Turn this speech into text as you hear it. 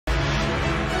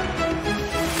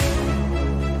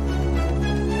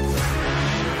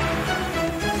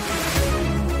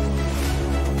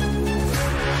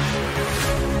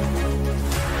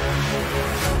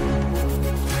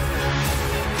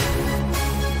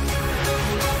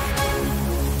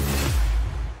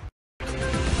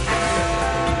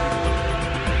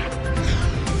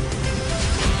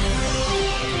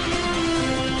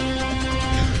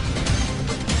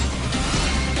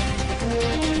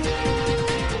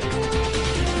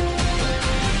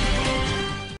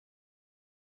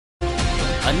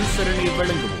அனுசரணை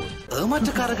வழங்குவோர்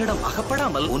ஏமாற்றக்காரர்களிடம்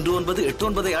அகப்படாமல்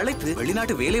 1989 அழைத்து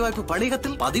வெளிநாட்டு வேலைவாய்ப்பு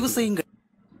பணியகத்தில் பதிவு செய்யுங்கள்.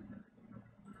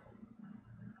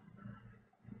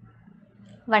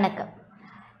 வணக்கம்.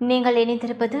 நீங்கள்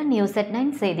இணைந்திருப்பது நியூஸ் அட்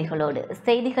 9 செய்திகளோடு.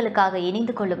 செய்திகளுக்காக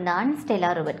இணைந்து கொள்ளும் நான்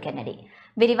ஸ்டெலா ரோபர்ட் கென்னடி.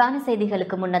 விரிவான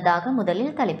செய்திகளுக்கு முன்னதாக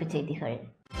முதலில் தலைப்புச் செய்திகள்.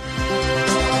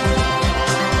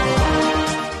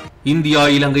 இந்தியா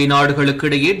இலங்கை நாடுகளுக்கு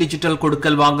இடையே டிஜிட்டல்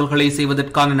கொடுக்கல் வாங்கல்களை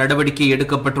செய்வதற்கான நடவடிக்கை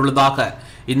எடுக்கப்பட்டுள்ளதாக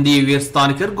இந்திய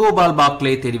உயர்ஸ்தானிகர் கோபால்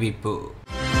பாக்லே தெரிவிப்பு.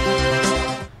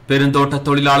 பெருந்தோட்ட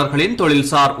தொழிலாளர்களின்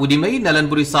தொழில்சார் உரிமை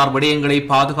நலன்புரிசார் விடயங்களை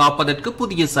பாதுகாப்பதற்கு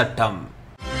புதிய சட்டம்.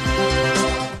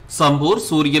 சம்பூர்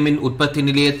சூரிய மின் உற்பத்தி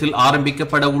நிலையத்தில்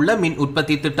ஆரம்பிக்கப்பட உள்ள மின்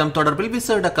உற்பத்தி திட்டம் தொடர்பில்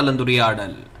விசேட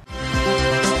கலந்துரையாடல்.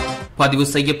 பதிவு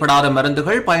செய்யப்படாத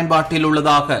மருந்துகள் பயன்பாட்டில்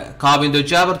உள்ளதாக காவிந்து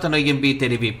ஜாவர்தன எம்பி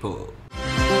தெரிவிப்பு.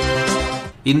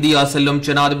 இந்தியா செல்லும்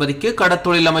ஜனாதிபதிக்கு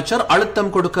கடற்தொழில் அமைச்சர் அழுத்தம்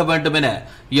கொடுக்க வேண்டும் என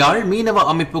யாழ் மீனவ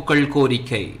அமைப்புகள்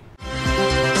கோரிக்கை.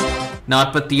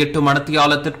 48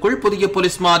 மணித்தியாலத்திற்குள் புதிய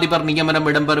போலீஸ் மா அதிபர் நியமனம்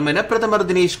இடம்பெறும் என பிரதமர்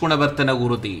தினேஷ் குணவர்த்தன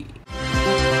உறுதி.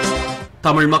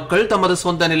 தமிழ் மக்கள் தமது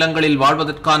சொந்த நிலங்களில்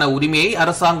வாழ்வதற்கான உரிமையை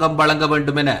அரசாங்கம் வழங்க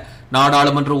வேண்டும் என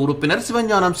நாடாளுமன்ற உறுப்பினர்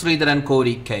சிவஞானம் ஸ்ரீதரன்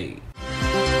கோரிக்கை.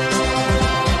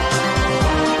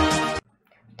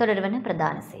 தொடர்பான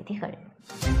பிரதான செய்திகள்.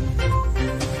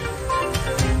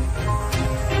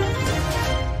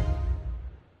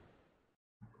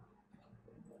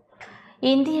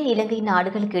 இந்திய இலங்கை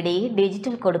நாடுகளுக்கு இடையே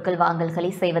டிஜிட்டல் கொடுக்கல்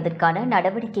வாங்கல்களை செய்வதற்கான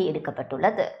நடவடிக்கை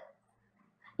எடுக்கப்பட்டுள்ளது.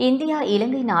 இந்தியா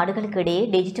இலங்கை நாடுகளுக்கு இடையே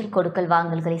டிஜிட்டல் கொடுக்கல்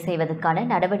வாங்கல்களை செய்வதற்கான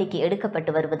நடவடிக்கை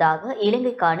எடுக்கப்பட்டு வருவதாக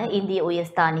இலங்கைக்கான இந்திய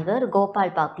உயர்ஸ்தானிகர்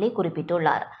கோபால் பாக்லே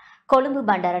குறிப்பிட்டுள்ளார். கொழும்பு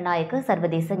பண்டாரநாயக்க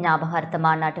சர்வதேச ஞாபகார்த்த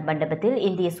மாநாட்டு மண்டபத்தில்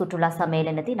இந்திய சுற்றுலா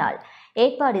சம்மேளனத்தினால்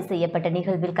ஏற்பாடு செய்யப்பட்ட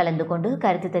நிகழ்வில் கலந்து கொண்டு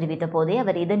கருத்து தெரிவித்த போதே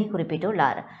அவர் இதனை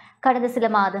குறிப்பிட்டுள்ளார். கடந்த சில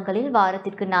மாதங்களில்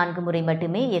வாரத்திற்கு 4 முறை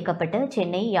மட்டுமே இயக்கப்பட்ட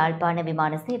சென்னை யாழ்ப்பாண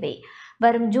விமான சேவை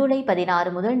வரும் ஜூலை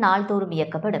 16 முதல் நாள்தோறும்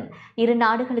இயக்கப்படும். இரு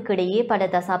நாடுகளுக்கு இடையே பல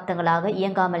தசாப்தங்களாக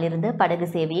இயங்காமல் இருந்த படகு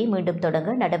சேவையை மீண்டும்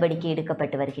தொடங்க நடவடிக்கை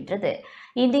எடுக்கப்பட்டு வருகின்றது.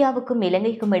 இந்தியாவுக்கும்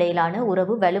இலங்கைக்கும் இடையிலான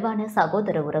உறவு வலுவான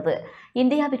சகோதர உறவு.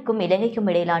 இந்தியாவிற்கும் இலங்கைக்கும்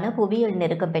இடையிலான புவியியல்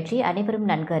நெருக்கம் பற்றி அனைவரும்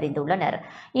நன்கு அறிந்துள்ளனர்.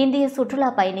 இந்திய சுற்றுலா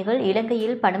பயணிகள்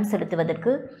இலங்கையில் பணம்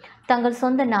செலுத்துவதற்கு தங்கள்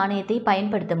சொந்த நாணயத்தை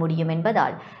பயன்படுத்த முடியும்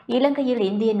என்பதால் இலங்கையில்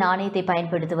இந்திய நாணயத்தை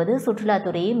பயன்படுத்துவது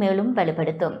சுற்றுலாத்துறையை மேலும்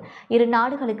வலுப்படுத்தும். இரு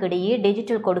நாடுகளுக்கு இடையே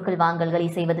டிஜிட்டல் கொடுக்கல் வாங்கல்களை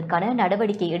செய்வதற்கான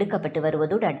நடவடிக்கை எடுக்கப்பட்டு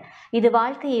வருவதுடன் இது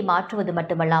வாழ்க்கையை மாற்றுவது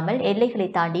மட்டுமல்லாமல் எல்லைகளை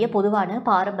தாண்டிய பொதுவான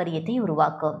பாரம்பரியத்தை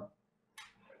உருவாக்கும்.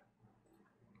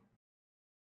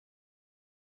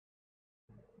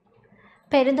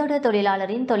 பெருந்தோட்ட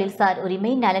தொழிலாளரின் தொழில்சார்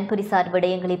உரிமை நலன்புரிசார்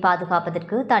விடயங்களை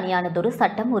பாதுகாப்பதற்கு தனியானதொரு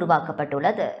சட்டம்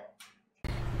உருவாக்கப்பட்டுள்ளது.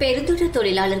 பெருந்தோட்ட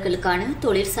தொழிலாளர்களுக்கான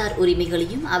தொழில்சார்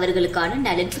உரிமைகளையும் அவர்களுக்கான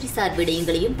நலன்புரிசார்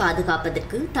விடயங்களையும்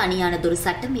பாதுகாப்பதற்கு தனியானதொரு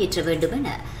சட்டம் இயற்ற வேண்டும் என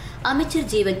அமைச்சர்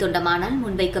ஜீவன் தொண்டமானால்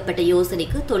முன்வைக்கப்பட்ட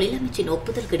யோசனைக்கு தொழிலமைச்சின்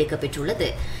ஒப்புதல் கிடைக்கப்பெற்றுள்ளது.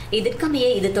 இதற்கமைய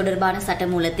இது தொடர்பான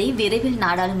சட்டமூலத்தை விரைவில்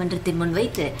நாடாளுமன்றத்தில்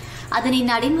முன்வைத்து அதனை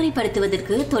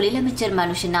நடைமுறைப்படுத்துவதற்கு தொழிலமைச்சர்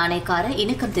மனுஷ நாணயக்கார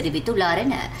இணக்கம் தெரிவித்துள்ளார்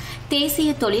என தேசிய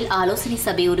தொழில் ஆலோசனை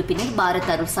சபை உறுப்பினர்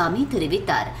பாரத் அருள்சாமி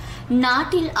தெரிவித்தார்.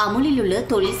 நாட்டில் அமுலில் உள்ள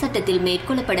தொழில் சட்டத்தில்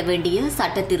மேற்கொள்ளப்பட வேண்டிய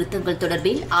சட்ட திருத்தங்கள்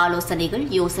தொடர்பில் ஆலோசனைகள்,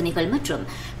 யோசனைகள் மற்றும்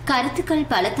கருத்துக்கள்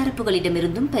பல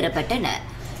தரப்புகளிடமிருந்தும் பெறப்பட்டன.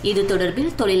 இது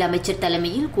தொடர்பில் தொழில் அமைச்சர்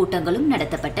தலைமையில் கூட்டங்களும்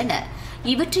நடத்தப்பட்டன.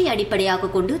 இவற்றை அடிப்படையாக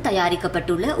கொண்டு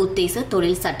தயாரிக்கப்பட்டுள்ள உத்தேச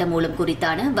தொழில் சட்டமூலம்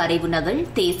குறித்தான வரைவு நகல்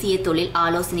தேசிய தொழில்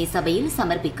ஆலோசனை சபையில்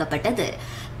சமர்ப்பிக்கப்பட்டது.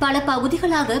 பல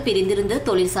பகுதிகளாக பிரிந்திருந்த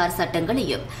தொழில்சார்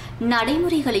சட்டங்களையும்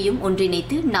நடைமுறைகளையும்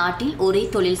ஒன்றிணைத்து நாட்டில் ஒரே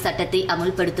தொழில் சட்டத்தை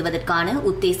அமுல்படுத்துவதற்கான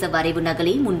உத்தேச வரைவு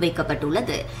நகலை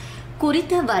முன்வைக்கப்பட்டுள்ளது.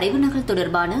 குறித்த வரைவு நகல்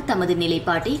தொடர்பான தமது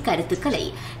நிலைப்பாட்டை, கருத்துக்களை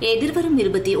எதிர்வரும்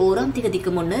 21ஆம்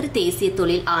தேதிக்கு முன்னர் தேசிய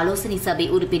தொழில் ஆலோசனை சபை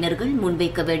உறுப்பினர்கள்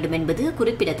முன்வைக்க வேண்டும் என்பது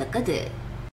குறிப்பிடத்தக்கது.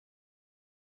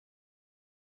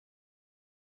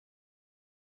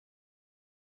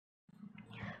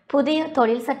 புதிய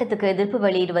தொழில் சட்டத்துக்கு எதிர்ப்பு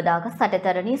வெளியிடுவதாக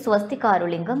சட்டத்தரணி ஸ்வஸ்திகா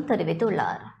அருளிங்கம்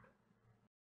தெரிவித்துள்ளார்.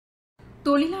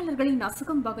 தொழிலாளர்களை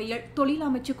நசுக்கும் வகையில் தொழில்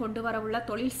அமைச்சு கொண்டுவரவுள்ள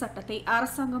தொழில் சட்டத்தை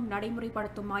அரசாங்கம்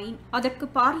நடைமுறைப்படுத்துமாயின் அதற்கு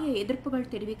பாரிய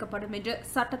எதிர்ப்புகள் தெரிவிக்கப்படும் என்று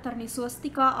சட்டத்தரணி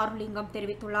ஸ்வஸ்திகா அருளிங்கம்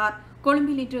தெரிவித்துள்ளார்.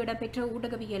 கொழும்பில் இன்று இடம்பெற்ற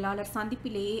ஊடகவியலாளர்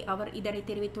சந்திப்பிலேயே அவர் இதனை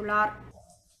தெரிவித்துள்ளார்.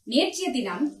 நேற்றைய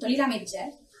தினம்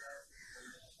தொழிலமைச்சர்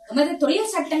எமது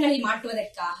தொழில் சட்டங்களை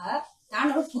மாற்றுவதற்காக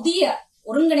தான் ஒரு புதிய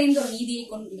ஒருங்கிணைந்த ஒரு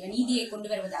நீதியை கொண்டு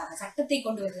வருவதாக, சட்டத்தை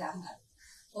கொண்டு வருவதாக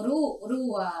ஒரு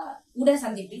ஊடக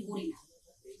சந்திப்பில் கூறினார்.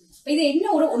 இது என்ன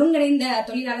ஒரு ஒருங்கிணைந்த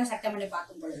தொழிலாளர் சட்டம் என்று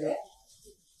பார்க்கும் பொழுது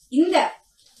இந்த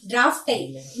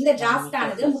டிராப்ட்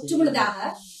ஆனது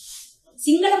முற்றுமுழுதாக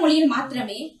சிங்கள மொழியில்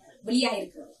மாத்திரமே வெளியாக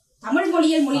இருக்கிறது. தமிழ்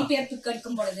மொழியில் மொழிபெயர்ப்பு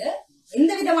கேட்கும் பொழுது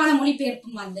எந்த விதமான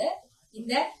மொழிபெயர்ப்பும்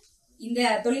இந்த இந்த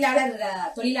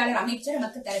தொழிலாளர் அமைச்சர்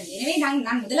நமக்கு தரவில்லை. எனவே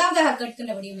நான் முதலாவதாக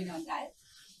கேட்கின்ற விடயம் என்னவென்றால்,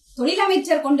 தொழில்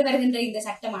அமைச்சர் கொண்டு வருகின்ற இந்த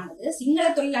சட்டமானது சிங்கள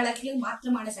தொழிலாளர்களுக்கு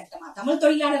மாற்றமான சட்டமா, தமிழ்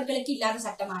தொழிலாளர்களுக்கு இல்லாத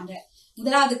சட்டமா என்ற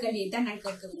முதலாவது கேள்வியை தான் நான்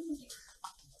கேட்க விரும்புகிறேன்.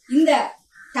 இந்த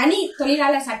தனி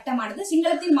தொழிலாளர் சட்டமானது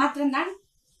சிங்களத்தில் மாத்திரம்தான்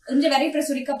இன்று வரை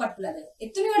பிரசுரிக்கப்பட்டுள்ளது.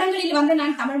 எத்தனையோ இடங்களில் வந்து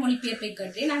நான் தமிழ் மொழிபெயர்ப்பை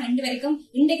கேட்டேன். நான்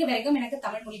இன்றைக்கு வரைக்கும் எனக்கு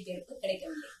தமிழ் மொழிபெயர்ப்பு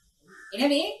கிடைக்கவில்லை.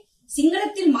 எனவே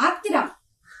சிங்களத்தில் மாத்திரம்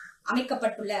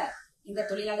அமைக்கப்பட்டுள்ள இந்த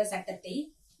தொழிலாளர் சட்டத்தை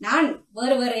நான்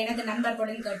வேறு எனது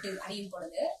நண்பர்களுடன் கேட்டு அறியும்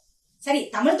பொழுது, சரி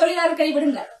தமிழ் தொழிலாளர்களை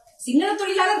விடுங்கள், சிங்கள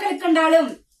தொழிலாளர்களுக்கு கண்டாலும்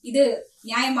இது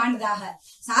நியாயமானதாக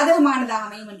சாதகமானதாக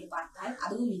அமையும் என்று பார்த்தால்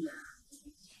அதுவும் இல்லை.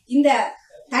 இந்த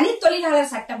தனி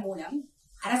தொழிலாளர் சட்டம் மூலம்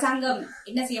அரசாங்கம்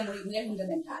என்ன செய்ய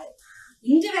முயல்கின்றது என்றால்,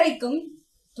 இன்று வரைக்கும்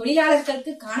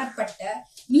தொழிலாளர்களுக்கு காணப்பட்ட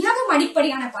மிகவும்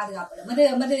அடிப்படையான பாதுகாப்பு,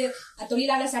 எமது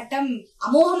தொழிலாளர் சட்டம்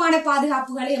அமோகமான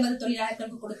பாதுகாப்புகளை எமது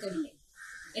தொழிலாளர்களுக்கு கொடுக்கவில்லை.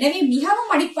 எனவே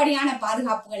மிகவும் அடிப்படையான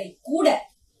பாதுகாப்புகளை கூட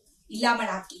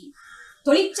இல்லாமலாக்கி,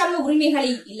 தொழிற்சங்க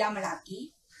உரிமைகளை இல்லாமலாக்கி,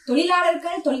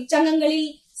 தொழிலாளர்கள் தொழிற்சங்கங்களில்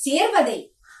சேர்வதை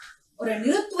ஒரு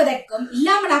நிறுத்துவதற்கும்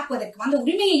இல்லாமலாக்குவதற்கும், அந்த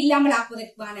உரிமையை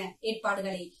இல்லாமலாக்குவதற்கான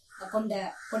ஏற்பாடுகளை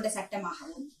கொண்ட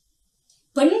சட்டமாகவும்,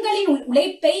 பெண்களின்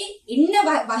உழைப்பை என்ன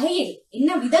வகையில் என்ன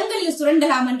விதங்களில்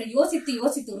சுரண்டலாம் என்று யோசித்து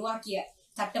உருவாக்கிய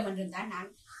சட்டம் என்றும் தான் நான்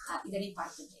இதனை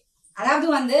பார்க்கின்றேன்.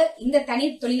 அதாவது இந்த தனி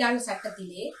தொழிலாளர்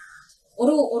சட்டத்திலே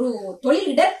ஒரு தொழில்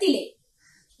இடத்திலே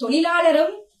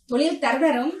தொழிலாளரும் தொழில்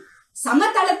தரகரும்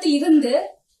சமதளத்தில் இருந்து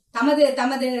தமது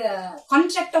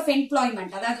கான்ட்ராக்ட் ஆஃப்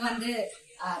எம்ப்ளாய்மெண்ட், அதாவது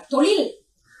தொழில்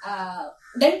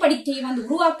உடன்படிக்கையை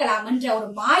உருவாக்கலாம் என்ற ஒரு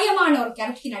மாயமான ஒரு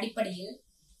கருத்தின் அடிப்படையில்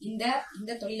இந்த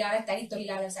தனி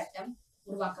தொழிலாளர் சட்டம்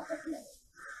உருவாக்கப்பட்டுள்ளது.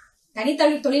 தனி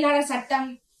தொழிலாளர் சட்டம்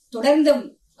தொடர்ந்தும்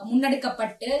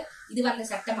முன்னெடுக்கப்பட்டு இது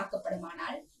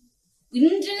சட்டமாக்கப்படுமானால்,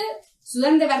 இன்று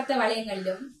சுதந்திர வர்த்த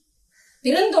வலயங்களிலும்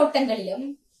பெருந்தோட்டங்களிலும்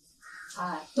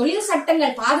தொழில்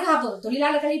சட்டங்கள்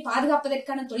தொழிலாளர்களை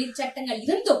பாதுகாப்பதற்கான தொழில் சட்டங்கள்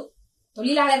இருந்தும்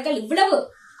தொழிலாளர்கள் இவ்வளவு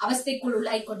அவஸ்தைக்குள்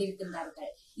உள்ளாய் கொண்டிருக்கின்றார்கள்.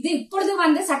 இது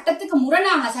இப்பொழுது சட்டத்துக்கு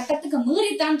முரணாக, சட்டத்துக்கு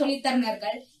மீறித்தான்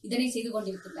தொழிற்தரகர்கள் இதனை செய்து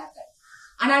கொண்டிருக்கின்றார்கள்.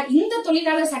 ஆனால் இந்த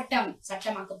தொழிலாளர்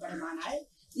சட்டமாக்கப்படுமானால்,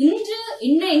 இன்று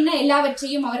என்ன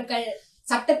எல்லாவற்றையும் அவர்கள்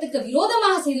சட்டத்துக்கு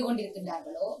விரோதமாக செய்து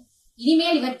கொண்டிருக்கின்றார்களோ,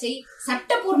 இனிமேல் இவற்றை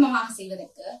சட்டபூர்வமாக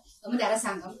செய்வதற்கு நமது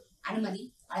அரசாங்கம் அனுமதி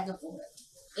வழங்கப் போகிறது.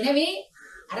 எனவே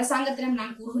அரசாங்கத்திடம்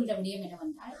நான் கூறுகின்ற விடயம்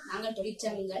என்னவென்றால்,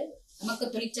 நாங்கள் நமக்கு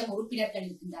தொழிற்சங்க உறுப்பினர்கள்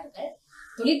இருக்கின்றார்கள்.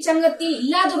 தொழிற்சங்கத்தில்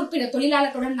இல்லாத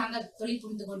தொழிலாளர்களுடன் நாங்கள் தொழில்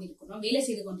புரிந்து கொண்டிருக்கின்றோம், வேலை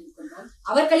செய்து கொண்டிருக்கின்றோம்.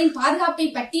 அவர்களின் பாதுகாப்பை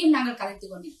பற்றியும் நாங்கள்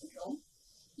கலைத்துக் கொண்டிருக்கின்றோம்.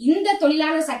 இந்த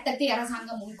தொழிலாளர் சட்டத்தை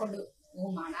அரசாங்கம் முன்கொண்டு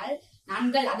போகுமானால்,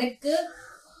 நாங்கள் அதற்கு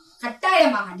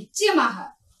கட்டாயமாக நிச்சயமாக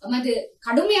நமது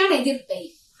கடுமையான எதிர்ப்பை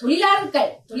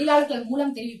தொழிலாளர்கள்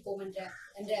மூலம் தெரிவிப்போம்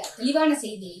என்ற தெளிவான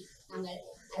செய்தியை நாங்கள்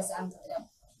அரசாங்கத்திடம்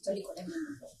சொல்லிக்கொள்ள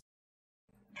விரும்புகிறோம்.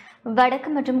 வடக்கு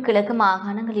மற்றும் கிழக்கு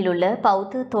மாகாணங்களில் உள்ள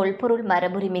பௌத்த தொல்பொருள்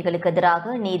மரபுரிமைகளுக்கு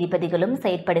எதிராக நீதிபதிகளும்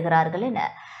செயற்படுகிறார்கள் என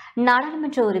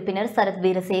நாடாளுமன்ற உறுப்பினர் சரத்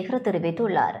வீரசேகர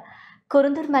தெரிவித்துள்ளார்.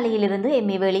 குருந்தூர் மலையிலிருந்து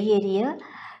எம்மை வெளியேறிய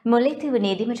முல்லைத்தீவு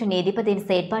நீதிமன்ற நீதிபதியின்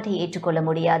செயற்பாட்டை ஏற்றுக்கொள்ள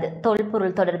முடியாது.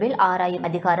 தொல்பொருள் தொடர்பில் ஆராயும்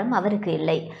அதிகாரம் அவருக்கு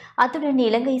இல்லை. அத்துடன்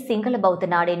இலங்கை சிங்கள பௌத்த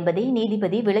நாடு என்பதை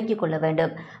நீதிபதி விளங்கிக் கொள்ள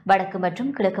வேண்டும். வடக்கு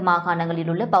மற்றும் கிழக்கு மாகாணங்களில்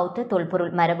உள்ள பௌத்த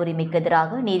தொல்பொருள் மரபுரிமைக்கு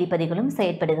எதிராக நீதிபதிகளும்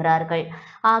செயற்படுகிறார்கள்.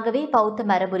 ஆகவே பௌத்த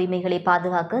மரபுரிமைகளை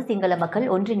பாதுகாக்க சிங்கள மக்கள்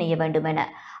ஒன்றிணைய வேண்டும் என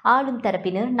ஆளும்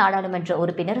தரப்பினர் நாடாளுமன்ற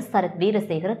உறுப்பினர் சரத்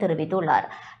வீரசேகர தெரிவித்துள்ளார்.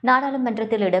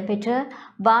 நாடாளுமன்றத்தில் இடம்பெற்ற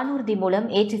வானூர்தி மூலம்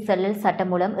ஏற்றிச் செல்லல் சட்டம்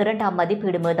மூலம் 2ஆம்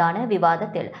மதிப்பீடு மீதான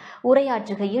விவாதத்தில்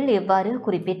உரையாற்றுகையில் இவ்வாறு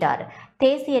குறிப்பிட்டார்.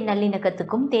 தேசிய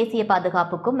நல்லிணக்கத்துக்கும் தேசிய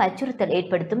பாதுகாப்புக்கும் அச்சுறுத்தல்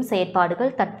ஏற்படுத்தும்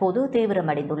செயற்பாடுகள் தற்போது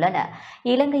தீவிரமடைந்துள்ளன.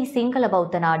 இலங்கை சிங்கள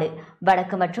பௌத்த நாடு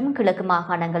வடக்கு மற்றும் கிழக்கு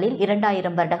மாகாணங்களில்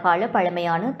 2000 வருடகால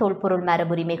பழமையான தொல்பொருள்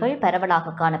மரபுரிமைகள்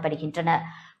பரவலாக காணப்படுகின்றன.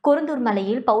 குருந்தூர்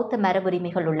மலையில் பௌத்த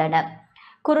மரபுரிமைகள் உள்ளன.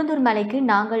 குருந்தூர் மலைக்கு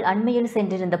நாங்கள் அண்மையில்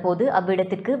சென்றிருந்த போது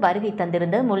அவ்விடத்திற்கு வருகை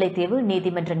தந்திருந்த முல்லைத்தீவு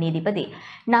நீதிமன்ற நீதிபதி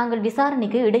நாங்கள்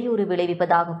விசாரணைக்கு இடையூறு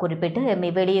விளைவிப்பதாக குறிப்பிட்டு எம்மை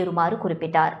வெளியேறுமாறு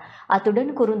குறிப்பிட்டார். அத்துடன்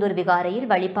குருந்தூர் விகாரையில்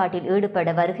வழிபாட்டில்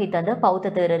ஈடுபட வருகை தந்த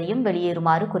பௌத்த தேரரையும்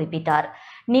வெளியேறுமாறு குறிப்பிட்டார்.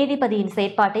 நீதிபதியின்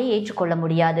செயற்பாட்டை ஏற்றுக்கொள்ள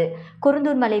முடியாது.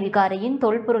 குருந்தூர் மலை விகாரையின்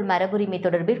தொல்பொருள் மரபுரிமை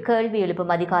தொடர்பில் கேள்வி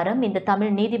எழுப்பும் அதிகாரம் இந்த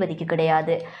தமிழ் நீதிபதிக்கு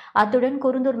கிடையாது. அத்துடன்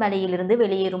குருந்தூர் மலையிலிருந்து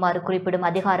வெளியேறுமாறு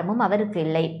குறிப்பிடும் அதிகாரமும் அவருக்கு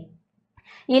இல்லை.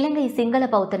 இலங்கை சிங்கள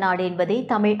பௌத்த நாடு என்பதை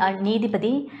தமிழ் நீதிபதி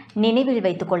நினைவில்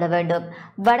வைத்துக் கொள்ள வேண்டும்.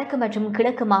 வடக்கு மற்றும்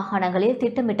கிழக்கு மாகாணங்களில்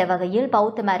திட்டமிட்ட வகையில்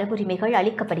பௌத்த மரபுரிமைகள்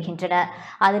அளிக்கப்படுகின்றன.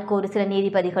 அதற்கு ஒரு சில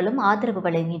நீதிபதிகளும் ஆதரவு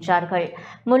வழங்குகின்றார்கள்.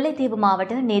 முல்லைத்தீவு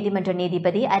மாவட்ட நீதிமன்ற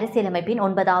நீதிபதி அரசியலமைப்பின்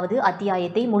 9வது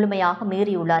அத்தியாயத்தை முழுமையாக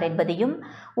மீறியுள்ளார் என்பதையும்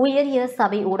உயரிய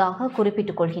சபை ஊடாக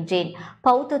குறிப்பிட்டுக் கொள்கின்றேன்.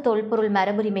 பௌத்த தொல்பொருள்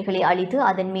மரபுரிமைகளை அளித்து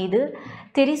அதன் மீது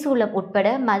திரிசூலம் உட்பட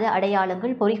மத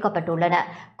அடையாளங்கள் பொறிக்கப்பட்டுள்ளன.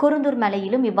 குருந்தூர்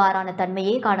மலையிலும் இவ்வாறான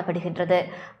தன்மையே காணப்படுகின்றது.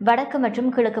 வடக்கு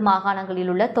மற்றும் கிழக்கு மாகாணங்களில்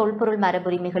உள்ள தொல்பொருள்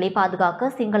மரபுரிமைகளை பாதுகாக்க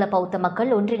சிங்கள பௌத்த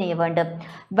மக்கள் ஒன்றிணைய வேண்டும்.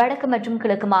 வடக்கு மற்றும்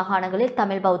கிழக்கு மாகாணங்களில்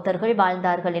தமிழ் பௌத்தர்கள்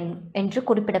வாழ்ந்தார்கள் என்று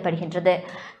குறிப்பிடப்படுகின்றது.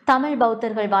 தமிழ்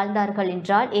பௌத்தர்கள் வாழ்ந்தார்கள்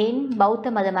என்றால் ஏன்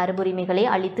பௌத்த மத மரபுரிமைகளை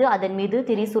அளித்து அதன் மீது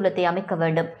திரிசூலத்தை அமைக்க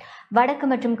வேண்டும்? வடக்கு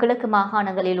மற்றும் கிழக்கு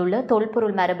மாகாணங்களில் உள்ள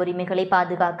தொல்பொருள் மரபுரிமைகளை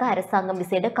பாதுகாக்க அரசாங்கம்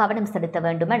விசேட கவனம் செலுத்த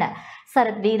வேண்டும் என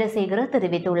சரத் வீரசேகர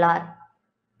தெரிவித்துள்ளார்.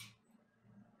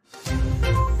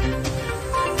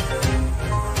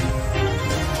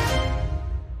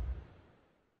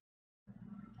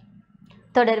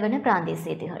 தொடர்வன பிராந்திய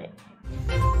செய்திகள்.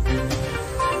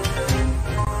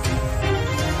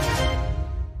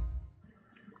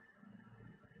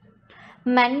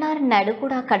 மன்னார்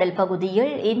நடுகுடா கடல்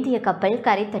பகுதியில் இந்திய கப்பல்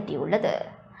கரை தட்டியுள்ளது.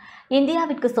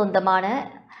 இந்தியாவிற்கு சொந்தமான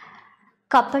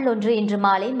கப்பல் ஒன்று இன்று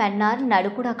மாலை மன்னார்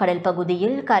நடுகுடா கடல்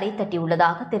பகுதியில் கரை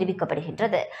தட்டியுள்ளதாக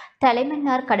தெரிவிக்கப்படுகின்றது.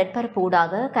 தலைமன்னார் கடற்பரப்பு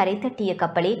ஊடாக கரை தட்டிய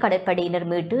கப்பலை கடற்படையினர்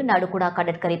மீட்டு நடுகுடா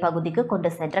கடற்கரை பகுதிக்கு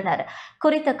கொண்டு சென்றனர்.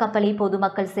 குறித்த கப்பலை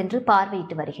பொதுமக்கள் சென்று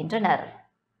பார்வையிட்டு வருகின்றனர்.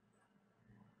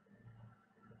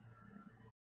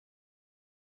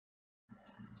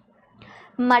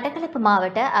 மட்டக்களப்பு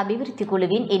மாவட்ட அபிவிருத்தி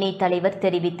குழுவின் இணைத் தலைவர்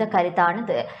தெரிவித்த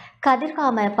கருத்தானது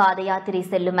கதிர்காம பாத யாத்திரை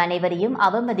செல்லும் அனைவரையும்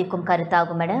அவமதிக்கும்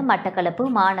கருத்தாகும் என மட்டக்களப்பு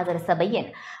மாநகர சபையின்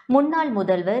முன்னாள்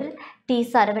முதல்வர் டி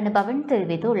சரவணபவன்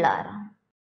தெரிவித்துள்ளார்.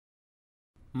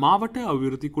 மாவட்ட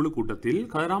அபிவிருத்தி குழு கூட்டத்தில்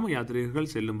கதிராம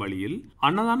யாத்திரிகர்கள் செல்லும் வழியில்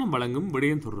அன்னதானம் வழங்கும்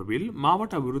விடயம் தொடர்பில்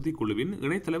மாவட்ட அபிவிருத்தி குழுவின்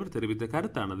இணைத் தலைவர் தெரிவித்த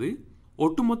கருத்தானது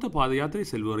ஒட்டுமொத்த பாத யாத்திரை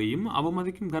செல்வோரையும்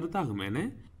அவமதிக்கும் கருத்தாகும் என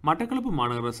மட்டக்களப்பு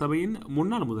மாநகர சபையின்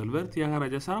முன்னாள் முதல்வர்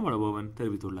தியாகராஜ சரவணபவன்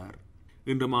தெரிவித்துள்ளார்.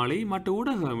 இன்று மாலை மற்ற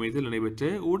ஊடக அமைப்பில் நடைபெற்ற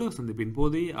ஊடக சந்திப்பின்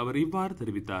போதே அவர் இவ்வாறு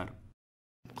தெரிவித்தார்.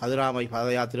 கதிராமை பாத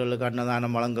யாத்திரைகளுக்கு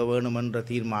அன்னதானம் வழங்க வேண்டும் என்ற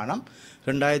தீர்மானம்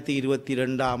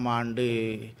 2022ஆம் ஆண்டு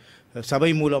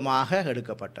சபை மூலமாக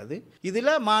எடுக்கப்பட்டது.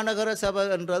 இதில் மாநகர சபை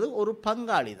என்றது ஒரு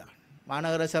பங்காளி தான்.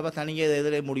 மாநகர சபை தனியே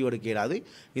எதிரே முடிவெடுக்கிறாது.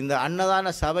 இந்த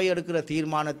அன்னதான சபை எடுக்கிற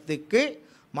தீர்மானத்துக்கு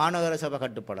மாநகர சபை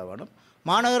கட்டுப்பட வேண்டும்.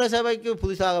 மாநகர சபைக்கு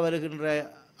புதுசாக வருகின்ற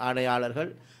ஆணையாளர்கள்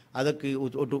அதற்கு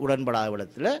உடன்படாத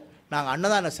விடத்தில் நாங்கள்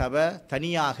அன்னதான சபை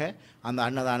தனியாக அந்த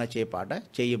அன்னதான செயற்பாட்டை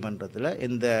செய்யும் என்றதில்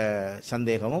எந்த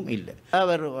சந்தேகமும் இல்லை.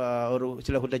 அவர் ஒரு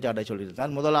சில குற்றச்சாட்டை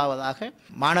சொல்லியிருந்தார். முதலாவதாக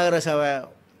மாநகர சபை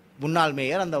முன்னாள்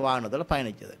மேயர் அந்த வாகனத்தில்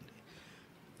பயணித்தது.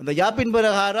 இந்த யாப்பின்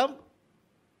பிரகாரம்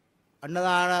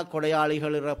அன்னதான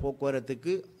கொடையாளிகள்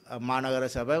போக்குவரத்துக்கு மாநகர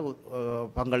சபை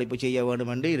பங்களிப்பு செய்ய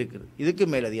வேண்டும் என்று இருக்குது. இதுக்கு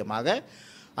மேலதிகமாக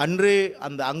அன்று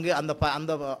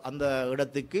அந்த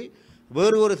இடத்துக்கு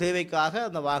வேறு ஒரு சேவைக்காக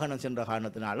அந்த வாகனம் சென்ற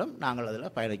காரணத்தினாலும் நாங்கள்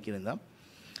அதில் பயணிக்கிருந்தோம்.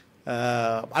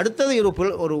 அடுத்தது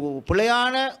ஒரு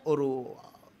பிழையான ஒரு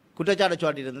குற்றச்சாட்டை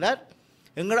சாட்டியிருந்தார்.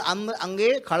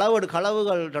 அங்கே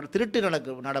களவுகள் திருட்டு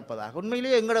நடப்பதாக.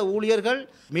 உண்மையிலேயே எங்களோட ஊழியர்கள்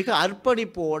மிக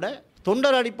அர்ப்பணிப்போட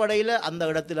தொண்டர் அடிப்படையில் அந்த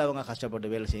இடத்தில் அவங்க கஷ்டப்பட்டு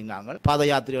வேலை செய்தாங்க. பாத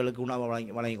யாத்திரைகளுக்கு உணவு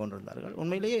வழங்கி கொண்டிருந்தார்கள்.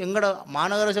 உண்மையிலேயே எங்களோட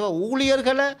மாநகர சபை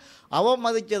ஊழியர்களை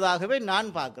அவமதித்ததாகவே நான்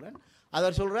பார்க்குறேன்.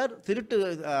 அவர் சொல்கிறார்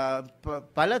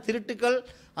பல திருட்டுக்கள்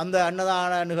அந்த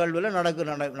அன்னதான நிகழ்வில்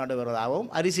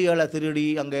நடைபெறுவதாகவும் அரிசிகளை திருடி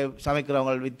அங்கே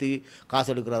சமைக்கிறவங்க விற்று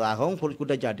காசு எடுக்கிறதாகவும்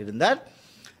குற்றச்சாட்டியிருந்தார்.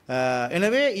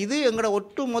 எனவே இது எங்களோட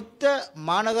ஒட்டுமொத்த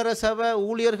மாநகர சபை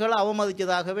ஊழியர்களை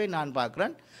அவமதித்ததாகவே நான்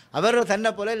பார்க்குறேன். அவர் தன்னை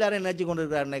போல எல்லாரும் நினைச்சு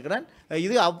கொண்டிருக்கிறார் நினைக்கிறேன்.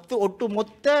 இது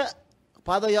ஒட்டுமொத்த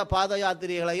பாத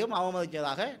யாத்திரைகளையும்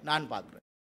அவமதித்ததாக நான் பார்க்கிறேன்.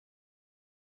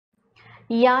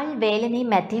 யாழ் வேலனை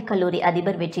மத்திய கல்லூரி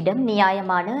அதிபர் வெற்றிடம்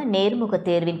நியாயமான நேர்முக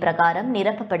தேர்வின் பிரகாரம்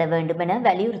நிரப்பப்பட வேண்டும் என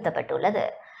வலியுறுத்தப்பட்டுள்ளது.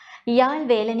 யாழ்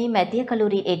வேலனை மத்திய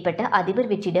கல்லூரியில் ஏற்பட்ட அதிபர்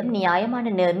வெற்றிடம்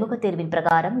நியாயமான நேர்முக தேர்வின்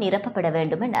பிரகாரம் நிரப்பப்பட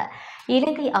வேண்டும் என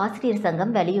இலங்கை ஆசிரியர்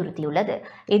சங்கம் வலியுறுத்தியுள்ளது.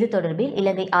 இது தொடர்பில்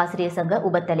இலங்கை ஆசிரியர் சங்க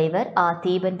உபத்தலைவர்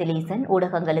தீபன் திலீசன்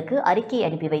ஊடகங்களுக்கு அறிக்கை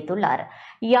அனுப்பி வைத்துள்ளார்.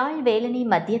 யாழ் வேலனை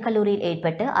மத்திய கல்லூரியில்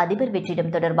ஏற்பட்ட அதிபர்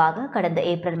வெற்றிடம் தொடர்பாக கடந்த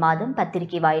ஏப்ரல் மாதம்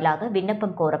பத்திரிகை வாயிலாக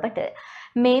விண்ணப்பம் கோரப்பட்டு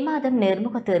மே மாதம்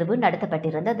நேர்முக தேர்வு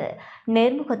நடத்தப்பட்டிருந்தது.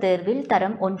 நேர்முக தேர்வில்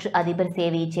தரம் 1 அதிபர்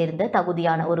சேவையைச் சேர்ந்த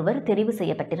தகுதியான ஒருவர் தெரிவு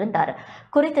செய்யப்பட்டிருந்தார்.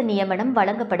 குறித்த நியமனம்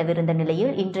வழங்கப்படவிருந்த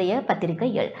நிலையில் இன்றைய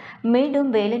பத்திரிகையில் மீண்டும்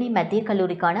வேலனை மத்திய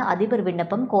கல்லூரிக்கான அதிபர்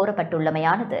விண்ணப்பம்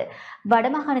கோரப்பட்டுள்ளமையானது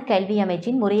வடமாகாண கல்வி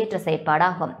அமைச்சின் முறையற்ற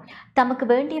செயற்பாடாகும். தமக்கு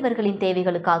வேண்டியவர்களின்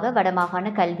தேவைகளுக்காக வடமாகாண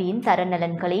கல்வியின் தர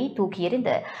நலன்களை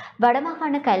தூக்கியெறிந்து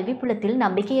வடமாகாண கல்வி புலத்தில்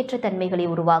நம்பிக்கையற்ற தன்மைகளை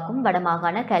உருவாக்கும்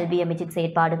வடமாகாண கல்வி அமைச்சின்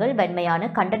செயற்பாடுகள்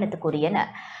வன்மையான கண்டனத்துக்குரியன.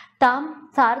 தாம்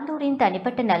சார்ந்தோரின்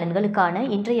தனிப்பட்ட நலன்களுக்கான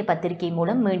இன்றைய பத்திரிகை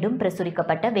மூலம் மீண்டும்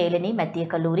பிரசுரிக்கப்பட்ட வேலனை மத்திய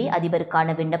கல்லூரி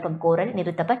அதிபருக்கான விண்ணப்பம் கோரல்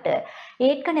நிறுத்தப்பட்டு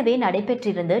ஏற்கனவே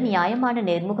நடைபெற்றிருந்த நியாயமான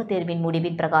நேர்முக தேர்வின்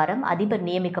முடிவின் பிரகாரம் அதிபர்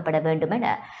நியமிக்கப்பட வேண்டும்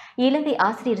என இலங்கை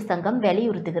ஆசிரியர் சங்கம்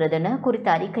வலியுறுத்துகிறது என குறித்த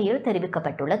அறிக்கையில்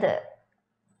தெரிவிக்கப்பட்டுள்ளது.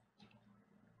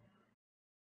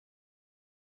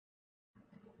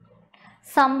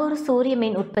 சம்பூர் சூரிய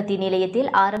மின் உற்பத்தி நிலையத்தில்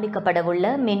ஆரம்பிக்கப்படவுள்ள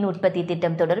மின் உற்பத்தி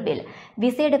திட்டம் தொடர்பில்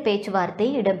விசேட பேச்சுவார்த்தை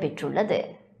இடம்பெற்றுள்ளது.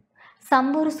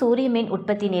 சம்பூர் சூரிய மின்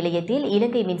உற்பத்தி நிலையத்தில்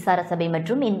இலங்கை மின்சார சபை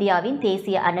மற்றும் இந்தியாவின்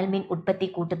தேசிய அனல் மின் உற்பத்தி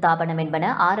கூட்டுத்தாபனம் என்பன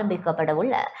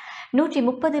ஆரம்பிக்கப்படவுள்ள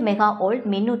 130 மெகா வோல்ட்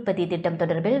மின் உற்பத்தி திட்டம்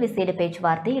தொடர்பில் விசேட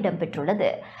பேச்சுவார்த்தை இடம்பெற்றுள்ளது.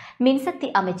 மின்சக்தி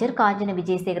அமைச்சர் காஞ்சன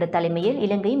விஜயசேகர தலைமையில்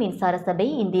இலங்கை மின்சார சபை,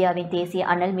 இந்தியாவின் தேசிய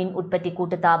அனல் மின் உற்பத்தி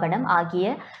கூட்டுத்தாபனம்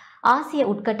ஆகிய ஆசிய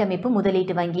உட்கட்டமைப்பு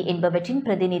முதலீட்டு வங்கி என்பவற்றின்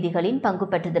பிரதிநிதிகளின் பங்கு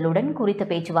பற்றுதலுடன் குறித்த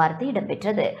பேச்சுவார்த்தை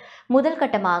இடம்பெற்றது. முதல்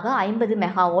கட்டமாக 50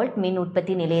 மெகாவால்ட் மின்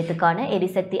உற்பத்தி நிலையத்துக்கான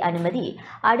எரிசக்தி அனுமதி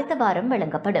அடுத்த வாரம்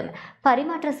வழங்கப்படும்.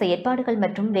 பரிமாற்ற செயற்பாடுகள்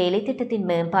மற்றும் வேலை திட்டத்தின்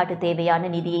மேம்பாட்டு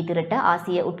தேவையான நிதியை திரட்ட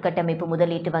ஆசிய உட்கட்டமைப்பு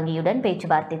முதலீட்டு வங்கியுடன்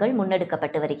பேச்சுவார்த்தைகள்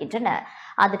முன்னெடுக்கப்பட்டு வருகின்றன.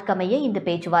 அதற்கமைய இந்த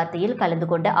பேச்சுவார்த்தையில் கலந்து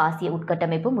கொண்ட ஆசிய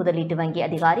உட்கட்டமைப்பு முதலீட்டு வங்கி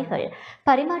அதிகாரிகள்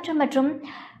பரிமாற்றம் மற்றும்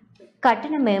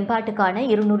கட்டண மேம்பாட்டுக்கான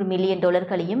 $200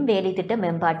 மில்லியன் வேலை திட்ட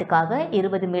மேம்பாட்டுக்காக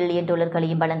 $20 மில்லியன்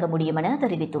வழங்க முடியும் என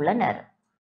தெரிவித்துள்ளனர்.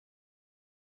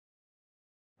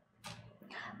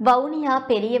 வவுனியா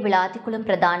பெரிய விளாத்திக்குளம்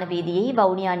பிரதான வீதியை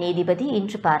வவுனியா நீதிபதி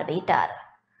இன்று பார்வையிட்டார்.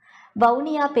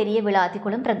 வவுனியா பெரிய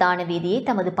விளாத்திக்குளம் பிரதான வீதியை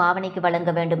தமது பாவனைக்கு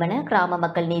வழங்க வேண்டுமென கிராம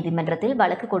மக்கள் நீதிமன்றத்தில்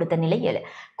வழக்கு கொடுத்த நிலையில்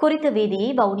குறித்த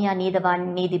வீதியை வவுனியா நீதவான்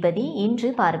நீதிபதி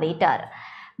இன்று பார்வையிட்டார்.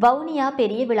 வவுனியா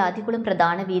பெரிய விளாத்திக்குளம்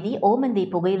பிரதான வீதி ஓமந்தை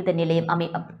புகையிரத நிலையம்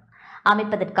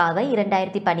அமைப்பதற்காக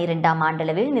 2012ஆம்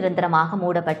ஆண்டளவில் நிரந்தரமாக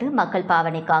மூடப்பட்டு மக்கள்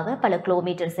பாவனைக்காக பல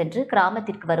கிலோமீட்டர் சென்று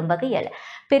கிராமத்திற்கு வரும் வகையில்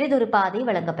பெரிதொரு பாதை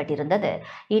வழங்கப்பட்டிருந்தது.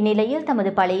 இந்நிலையில்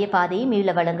தமது பழைய பாதையை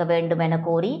மீள வழங்க வேண்டும் என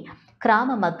கோரி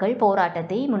கிராம மக்கள்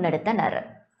போராட்டத்தை முன்னெடுத்தனர்.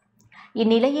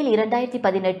 இந்நிலையில்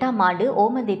 2018ஆம் ஆண்டு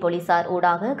ஓமந்தை போலீசார்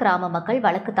ஊடாக கிராம மக்கள்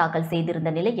வழக்கு தாக்கல் செய்திருந்த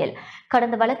நிலையில்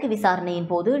கடந்த வழக்கு விசாரணையின்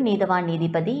போது நீதவான்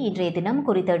நீதிபதி இன்றைய தினம்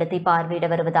குறித்த இடத்தை பார்வையிட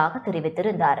வருவதாக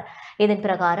தெரிவித்திருந்தார். இதன்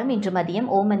பிரகாரம் இன்று மதியம்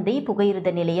ஓமந்தை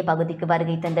புகையிரத நிலைய பகுதிக்கு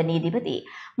வருகை தந்த நீதிபதி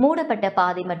மூடப்பட்ட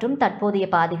பாதை மற்றும் தற்போதைய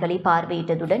பாதைகளை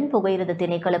பார்வையிட்டதுடன் புகையிரத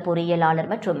திணைக்கள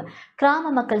பொறியியலாளர் மற்றும்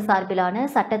கிராம மக்கள் சார்பிலான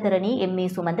சட்டத்தரணி எம்.ஏ.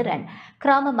 சுமந்திரன்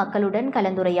கிராம மக்களுடன்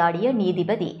கலந்துரையாடிய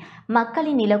நீதிபதி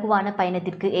மக்களின் இலகுவான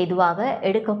பயணத்திற்கு ஏதுவாக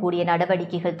எடுக்கக்கூடிய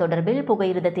நடவடிக்கைகள் தொடர்பில்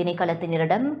புகையிரத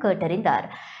திணைக்களத்தினரிடம் கேட்டறிந்தார்.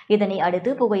 இதனை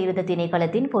அடுத்து புகையிரத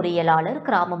திணைக்களத்தின் பொறியியலாளர்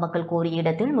கிராம மக்கள் கோரிய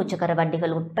இடத்தில் முச்சக்கர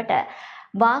வண்டிகள் உட்பட்ட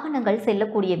வாகனங்கள்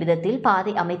செல்லக்கூடிய விதத்தில்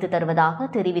பாதை அமைத்து தருவதாக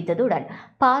தெரிவித்ததுடன்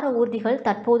பார ஊர்திகள்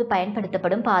தற்போது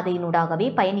பயன்படுத்தப்படும் பாதையினூடாகவே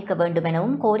பயணிக்க வேண்டும்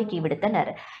எனவும் கோரிக்கை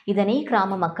விடுத்தனர். இதனை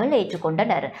கிராம மக்கள்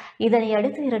ஏற்றுக்கொண்டனர். இதனை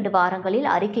அடுத்து 2 வாரங்களில்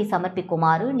அறிக்கை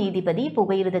சமர்ப்பிக்குமாறு நீதிபதி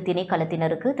புகையிரத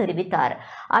திணைக்களத்தினருக்கு தெரிவித்தார்.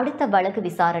 அடுத்த வழக்கு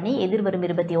விசாரணை எதிர்வரும்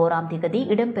 21ஆம் தேதி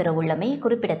இடம்பெறவுள்ளமை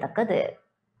குறிப்பிடத்தக்கது.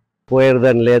 புகையிரத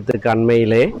நிலையத்துக்கு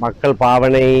அண்மையிலே மக்கள்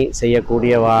பாவனை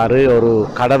செய்யக்கூடியவாறு ஒரு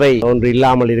கடவை ஒன்று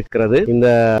இல்லாமல் இருக்கிறது. இந்த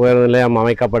புகையிரத நிலையம்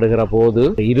அமைக்கப்படுகிற போது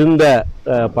இருந்த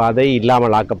பாதை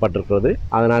இல்லாமல் ஆக்கப்பட்டிருக்கிறது.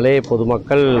 அதனாலே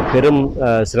பொதுமக்கள் பெரும்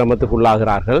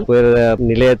சிரமத்துக்குள்ளாகிறார்கள். புகையிரத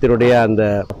நிலையத்தினுடைய அந்த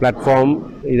பிளாட்ஃபார்ம்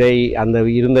இதை அந்த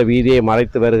இருந்த வீதியை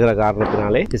மறைத்து வருகிற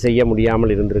காரணத்தினாலே செய்ய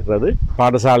முடியாமல் இருந்திருக்கிறது.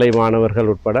 பாடசாலை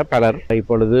மாணவர்கள் உட்பட பலர்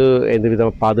இப்பொழுது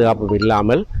எந்தவித பாதுகாப்பும்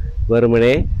இல்லாமல்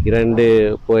வெறுமனே 2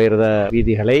 புகையிரத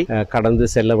வீதிகளை கடந்து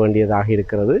செல்ல வேண்டியதாக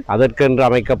இருக்கிறது. அதற்கென்று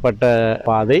அமைக்கப்பட்ட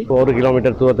பாதை 1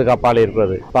 கிலோமீட்டர் தூரத்துக்கு அப்பால்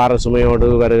இருக்கிறது. பார சுமையோடு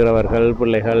வருகிறவர்கள்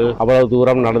பிள்ளைகள் அவ்வளவு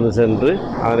தூரம் நடந்து சென்று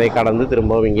அதனை கடந்து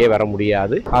திரும்பவும் இங்கே வர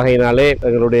முடியாது. ஆகையினாலே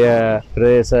எங்களுடைய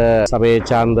பிரதேச சபையை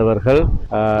சார்ந்தவர்கள்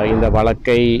இந்த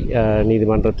வழக்கை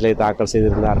நீதிமன்றத்திலே தாக்கல்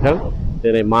செய்திருந்தார்கள்.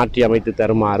 இதனை மாற்றி அமைத்து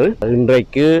தருமாறு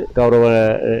இன்றைக்கு கௌரவ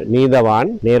நீதவான்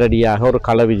நேரடியாக ஒரு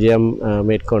கள விஜயம்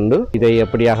மேற்கொண்டு இதை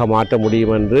எப்படியாக மாற்ற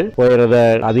முடியும் என்று புகையிரத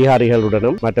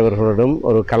அதிகாரிகளுடனும் மற்றவர்களுடனும்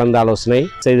ஒரு கலந்தாலோசனை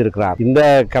செய்திருக்கிறார். இந்த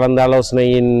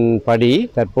கலந்தாலோசனையின் படி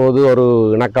தற்போது ஒரு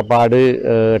இணக்கப்பாடு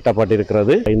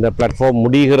எட்டப்பட்டிருக்கிறது. இந்த பிளாட்ஃபார்ம்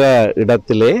முடிகிற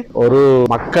இடத்திலே ஒரு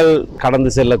மக்கள்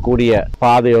கடந்து செல்லக்கூடிய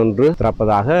பாதை ஒன்று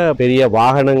திறப்பதாக, பெரிய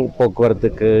வாகன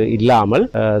போக்குவரத்துக்கு இல்லாமல்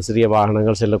சிறிய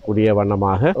வாகனங்கள் செல்லக்கூடிய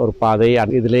வண்ணமாக ஒரு பாதை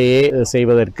இதிலேயே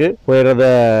செய்வதற்கு புகையிரத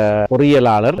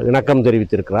பொறியியலாளர் இணக்கம்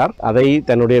தெரிவித்திருக்கிறார். அதை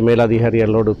தன்னுடைய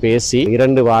மேலதிகாரிகளோடு பேசி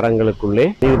 2 வாரங்களுக்குள்ளே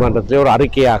நீதிமன்றத்திலே ஒரு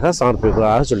அறிக்கையாக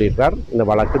சமர்ப்பிப்பதாக சொல்லியிருக்கிறார். இந்த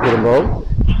வழக்கு திரும்பவும்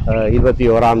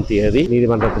 21ஆம் தேதி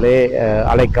நீதிமன்றத்திலே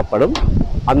அழைக்கப்படும்.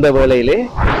 அந்த வேளையிலே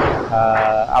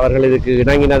அவர்கள் இதுக்கு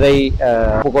இணங்கினதை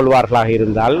ஒப்புக்கொள்வார்களாக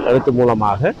இருந்தால் எழுத்து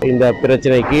மூலமாக இந்த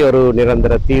பிரச்சனைக்கு ஒரு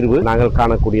நிரந்தர தீர்வு நாங்கள்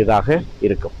காணக்கூடியதாக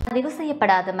இருக்கும். பதிவு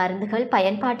செய்யப்படாத மருந்துகள்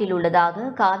பயன்பாட்டில்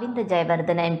உள்ளதாக காவிந்த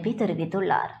ஜெயவர்தன MP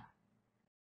தெரிவித்துள்ளார்.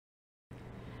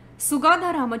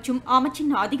 சுகாதார அமைச்சும்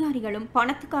அமைச்சின் அதிகாரிகளும்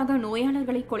பணத்துக்காக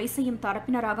நோயாளர்களை கொலை செய்யும்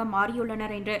தரப்பினராக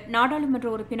மாறியுள்ளனர் என்று நாடாளுமன்ற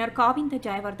உறுப்பினர் காவிந்த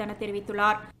ஜெயவர்தன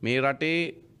தெரிவித்துள்ளார். මේ රටේ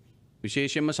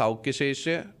විශේෂයෙන්ම සෞඛ්‍ය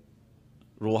ශේෂ්ත්‍රය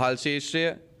රෝහල් ශේෂ්ත්‍රය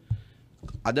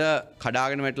අද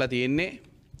කඩාගෙන වැටලා තියෙන්නේ.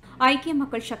 ஐக்கிய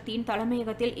மக்கள் சக்தியின்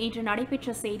தலைமையகத்தில் இன்று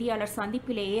நடைபெற்ற செய்தியாளர்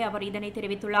சந்திப்பிலேயே அவர் இதனை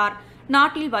தெரிவித்துள்ளார்.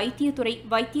 நாட்டில் வைத்தியத்துறை,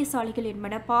 வைத்தியசாலைகள்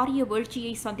என்பன பாரிய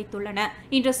வீழ்ச்சியை சந்தித்துள்ளன.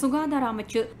 இன்று சுகாதார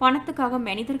அமைச்சு பணத்துக்காக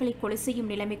மனிதர்களை கொலை செய்யும்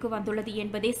நிலைமைக்கு வந்துள்ளது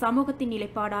என்பதே சமூகத்தின்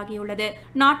நிலைப்பாடாகியுள்ளது.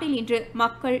 நாட்டில் இன்று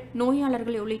மக்கள்,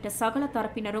 நோயாளர்கள் உள்ளிட்ட சகல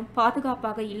தரப்பினரும்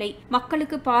பாதுகாப்பாக இல்லை.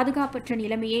 மக்களுக்கு பாதுகாப்பற்ற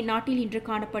நிலைமையே நாட்டில் இன்று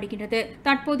காணப்படுகின்றது.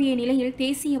 தற்போதைய நிலையில்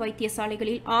தேசிய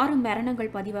வைத்தியசாலைகளில் 6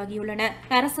 மரணங்கள் பதிவாகியுள்ளன.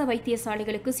 அரச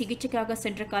வைத்தியசாலைகளுக்கு சிகிச்சைக்காக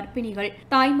சென்ற கர்ப்பிணிகள்,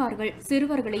 தாய்மார்கள்,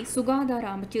 சிறுவர்களை சுகாதார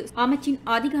அமைச்சின்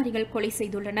அதிகாரிகள் கொலை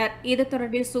செய்துள்ளனர். இது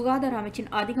தொடர்பில் சுகாதார அமைச்சின்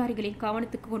அதிகாரிகளின்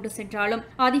கவனத்துக்கு கொண்டு சென்றாலும்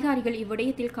அதிகாரிகள்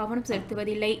இவ்விடயத்தில் கவனம்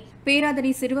செலுத்துவதில்லை.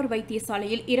 பேராதனை சிறுவர்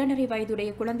வைத்தியசாலையில் 2.5 வயதுடைய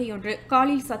குழந்தையொன்று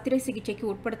காலில் சத்திரை சிகிச்சைக்கு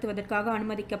உட்படுத்துவதற்காக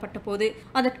அனுமதிக்கப்பட்ட போது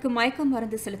அதற்கு மயக்க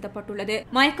மருந்து செலுத்தப்பட்டுள்ளது.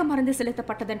 மயக்க மருந்து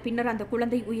செலுத்தப்பட்டதன் பின்னர் அந்த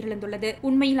குழந்தை உயிரிழந்துள்ளது.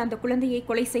 உண்மையில் அந்த குழந்தையை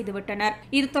கொலை செய்துவிட்டனர்.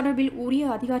 இது தொடர்பில்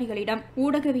உரிய அதிகாரிகளிடம்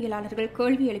ஊடகவியலாளர்கள்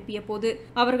கேள்வி எழுப்பிய போது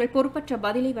அவர்கள் பொறுப்பற்ற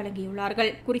பதிலை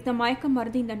வழங்கியுள்ளார்கள். குறித்த மயக்க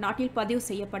மருந்து இந்த நாட்டில் பதிவு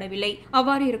செய்யப்படவில்லை.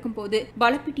 அவ்வாறு இருக்கும்போது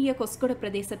பலப்பிட்டிய கொஸ்கொட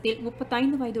பிரதேசத்தில்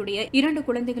 35 வயதுடைய 2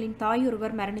 குழந்தைகளின்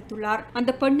தாயொருவர் மரணித்துள்ளார்.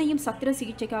 அந்த பெண்ணையும் சத்திர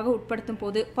சிகிச்சைக்காக உட்படுத்தும்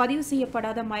போது பதிவு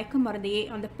செய்யப்படாத மயக்க மருந்தையே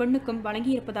அந்த பெண்ணுக்கும்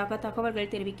வழங்கியிருப்பதாக தகவல்கள்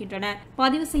தெரிவிக்கின்றன.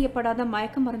 பதிவு செய்யப்படாத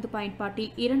மயக்க மருந்து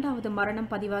பயன்பாட்டில் 2வது மரணம்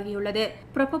பதிவாகியுள்ளது.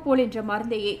 ப்ரொபோல் என்ற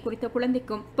மருந்தையே குறித்த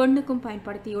குழந்தைக்கும் பெண்ணுக்கும்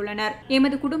பயன்படுத்தியுள்ளனர்.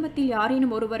 எமது குடும்பத்தில்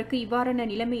யாரேனும் ஒருவருக்கு இவ்வாறான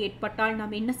நிலைமை ஏற்பட்டால்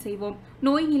நாம் என்ன செய்வோம்?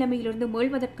 நோய் நிலைமையிலிருந்து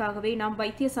மீள்வதற்காகவே நாம்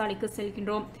வைத்தியசாலைக்கு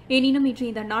செல்கின்றோம். எனினும் இன்று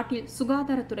இந்த நாட்டில்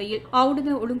சுகாதாரத்துறையில் ஆவுடத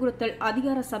ஒழுங்குறுத்தல்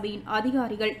அதிகார சபையின்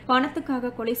அதிகாரிகள்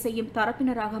பணத்துக்காக கொலை செய்யும்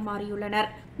தரப்பினராக மாறியுள்ளனர்.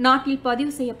 நாட்டில்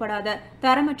பதிவு செய்யப்படாத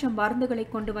தரமற்ற மருந்துகளை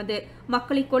கொண்டு வந்து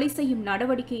மக்களை கொலை செய்யும்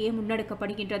நடவடிக்கையே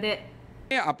முன்னெடுக்கப்படுகின்றது.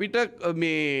 අපිට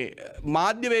මේ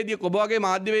මාධ්‍යවේදිය කොබවගේ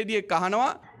මාධ්‍යවේදියෙක් අහනවා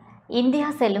இந்தியா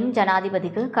செல்லும்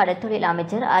ஜனாதிபதிக்கு கடற்தொழில்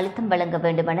அமைச்சர் அழுத்தம் வழங்க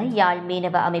வேண்டுமென யாழ்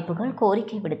மீனவ அமைப்புகள்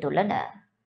கோரிக்கை விடுத்துள்ளன.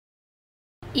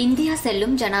 இந்தியா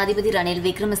செல்லும் ஜனாதிபதி ரணில்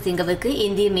விக்ரமசிங்கவுக்கு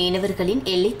இந்திய மீனவர்களின்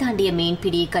எல்லை தாண்டிய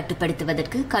மீன்பிடியை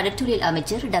கட்டுப்படுத்துவதற்கு கடற்றொழில்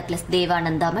அமைச்சர் டக்ளஸ்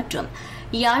தேவானந்தா மற்றும்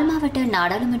யாழ் மாவட்ட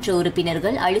நாடாளுமன்ற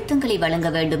உறுப்பினர்கள் அழுத்தங்களை வழங்க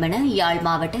வேண்டுமென யாழ்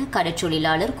மாவட்ட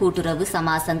கடற்றொழிலாளர் கூட்டுறவு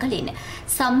சமாசங்களின்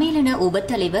சம்மேளன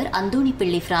உபத்தலைவர் அந்தோணி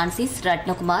பிள்ளை பிரான்சிஸ்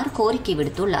ரத்னகுமார் கோரிக்கை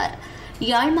விடுத்துள்ளார்.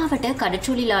 யாழ் மாவட்ட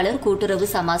கடற்றொழிலாளர் கூட்டுறவு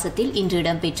சமாசத்தில் இன்று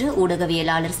இடம்பெற்ற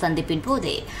ஊடகவியலாளர் சந்திப்பின்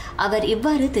போதே அவர்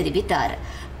இவ்வாறு தெரிவித்தார்.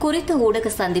 குறித்த ஊடக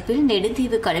சந்திப்பில்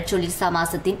நெடுந்தீவு கடற்றொழில்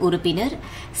சமாசத்தின் உறுப்பினர்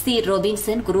சி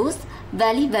ரொபின்சன் குரூஸ்,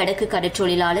 வலி வடக்கு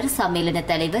கடற்றொழிலாளர் சம்மேளன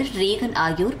தலைவர் ரீகன்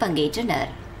ஆகியோர் பங்கேற்றனர்.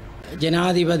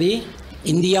 ஜனாதிபதி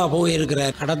இந்தியா போயிருக்கிற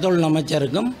கடத்தொழில்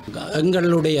அமைச்சருக்கும்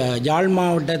எங்களுடைய யாழ்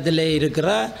மாவட்டத்தில் இருக்கிற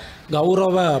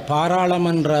கௌரவ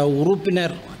பாராளுமன்ற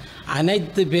உறுப்பினர்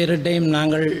அனைத்து பேரிட்டையும்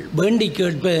நாங்கள் வேண்டி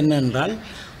கேட்பது என்னென்றால்,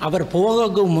 அவர்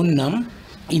போகக்கு முன்னம்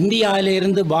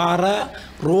இந்தியாவிலிருந்து வார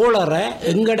ரோலரை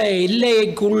எங்கட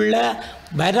எல்லைக்குள்ள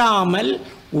வராமல்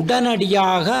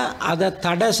உடனடியாக அதை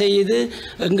தடை செய்து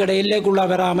எங்கட எல்லைக்குள்ளே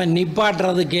வராமல்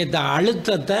நிப்பாட்டுறதுக்கேற்ற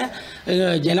அழுத்தத்தை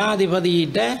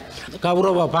ஜனாதிபதியிட்ட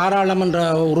கௌரவ பாராளுமன்ற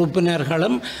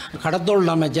உறுப்பினர்களும்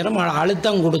கடத்தொழில் அமைச்சரும்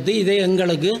அழுத்தம் கொடுத்து இதை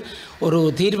எங்களுக்கு ஒரு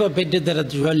தீர்வை பெற்றுத்தர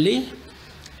சொல்லி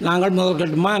நாங்கள்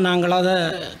முதற்கட்டமாக நாங்கள் அதை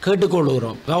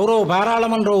கேட்டுக்கொள்கிறோம். கௌரவ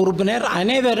பாராளுமன்ற உறுப்பினர்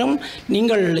அனைவரும்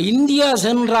நீங்கள் இந்தியா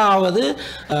சென்றாவது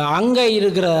அங்கே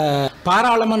இருக்கிற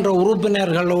பாராளுமன்ற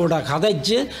உறுப்பினர்களோட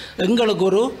கதைச்சு எங்களுக்கு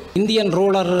ஒரு இந்தியன்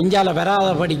ரோலர் இந்தியாவில்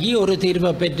வராதபடிக்கு ஒரு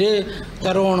தீர்வை பெற்று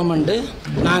தருவணும் என்று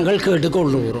நாங்கள்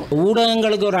கேட்டுக்கொள்ளுகிறோம்.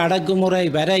 ஊடகங்களுக்கு ஒரு அடக்குமுறை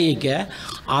வரைக்க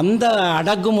அந்த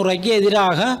அடக்குமுறைக்கு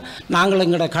எதிராக நாங்கள்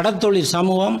எங்களோட கடற்தொழில்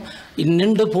சமூகம்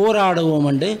நின்று போராடுவோம்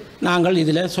என்று நாங்கள்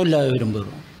இதில் சொல்ல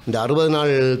விரும்புகிறோம். இந்த 60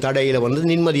 நாள் தடையில்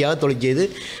நிம்மதியாக தொழில் செய்து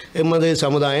எமது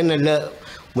சமுதாயம் நல்ல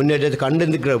முன்னேற்றத்தை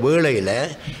கண்டிருக்கிற வேளையில்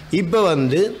இப்போ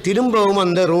திரும்பவும்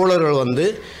அந்த ரோலர்கள்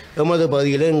எமது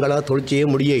பகுதியில் எங்களால் தொழில் செய்ய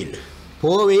முடியவில்லை,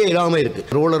 போகவே இல்லாமல் இருக்குது.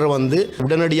 ரோலரை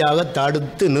உடனடியாக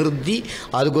தடுத்து நிறுத்தி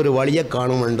அதுக்கு ஒரு வழியை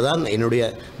காணும் என்று தான் என்னுடைய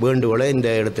வேண்டுகோளை இந்த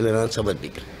இடத்துல நான்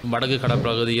சமர்ப்பிக்கிறேன். வடக்கு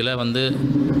கடற்பகுதியில்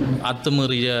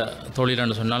அத்துமீறிய தொழில்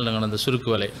என்று சொன்னால் நாங்கள் அந்த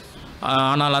சுருக்கு வலை,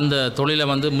 ஆனால் அந்த தொழிலை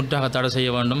முற்றாக தடை செய்ய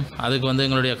வேண்டும். அதுக்கு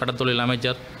எங்களுடைய கடற்தொழில்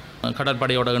அமைச்சர்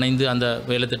கடற்படையோடு இணைந்து அந்த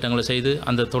வேலை திட்டங்களை செய்து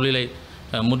அந்த தொழிலை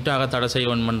முற்றாக தடை செய்ய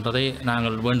வேண்டும் என்பதை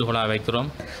நாங்கள் வேண்டுகோளாக வைக்கிறோம்.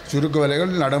 சுருக்கு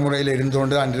வலைகள் நடைமுறையில் இருந்து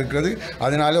கொண்டு தான் இருக்கிறது.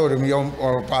 அதனால் ஒரு மிகவும்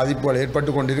பாதிப்புகள்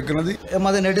ஏற்பட்டு கொண்டிருக்கிறது.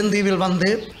 எமது நெடுந்தீவில்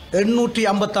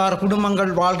 856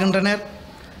 குடும்பங்கள் வாழ்கின்றனர்.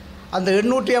 அந்த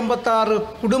 856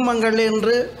 குடும்பங்கள்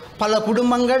என்று பல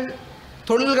குடும்பங்கள்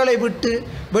தொழில்களை விட்டு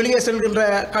வெளியே செல்கின்ற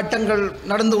கட்டங்கள்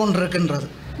நடந்து கொண்டிருக்கின்றது.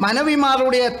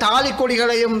 மனைவிமாருடைய தாலி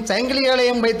கொடிகளையும்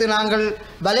சங்கிலிகளையும் வைத்து நாங்கள்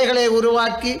வலைகளை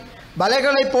உருவாக்கி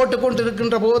வலைகளை போட்டு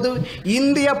கொண்டிருக்கின்ற போது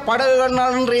இந்திய படகுகள்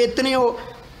என்று எத்தனையோ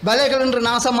வலைகள் என்று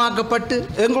நாசமாக்கப்பட்டு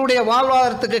எங்களுடைய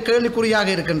வாழ்வாதாரத்துக்கு கேள்விக்குறியாக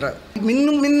இருக்கின்றது.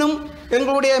 இன்னும்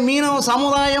எங்களுடைய மீனவ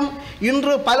சமுதாயம்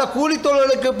இன்று பல கூலி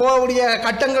தொழில்களுக்கு போகக்கூடிய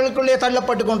கட்டங்களுக்குள்ளே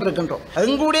தள்ளப்பட்டு கொண்டிருக்கின்றோம்.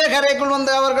 எங்களுடைய கரைக்குள்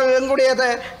வந்து அவர்கள் எங்களுடைய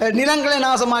நிலங்களை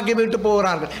நாசமாக்கி விட்டு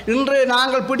போகிறார்கள். இன்று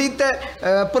நாங்கள் பிடித்த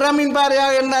பிரமின்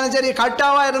பாறையாக இருந்தாலும் சரி,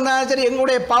 கட்டாவாக இருந்தாலும் சரி,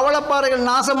 எங்களுடைய பவளப்பாறைகள்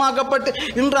நாசமாக்கப்பட்டு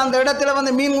இன்று அந்த இடத்துல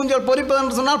வந்து மீன் குஞ்சல் பொறிப்பது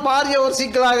என்று சொன்னால் பாரிய ஒரு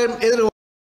சிக்கலாக எதிர்கொள்ளும்.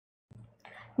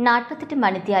 48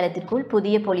 மணித்தியாலத்திற்குள்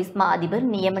புதிய போலீஸ் மா அதிபர்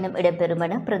நியமனம் இடம்பெறும்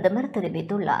என பிரதமர்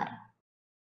தெரிவித்துள்ளார்.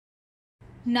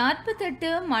 48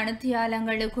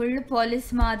 மணித்தியாலங்களுக்குள் போலீஸ்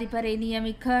மா அதிபரை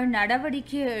நியமிக்க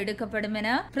நடவடிக்கை எடுக்கப்படும் என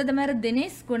பிரதமர்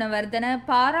தினேஷ் குணவர்தன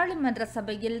பாராளுமன்ற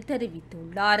சபையில்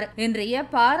தெரிவித்துள்ளார். இன்றைய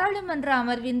பாராளுமன்ற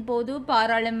அமர்வின் போது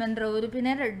பாராளுமன்ற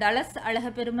உறுப்பினர் டலஸ்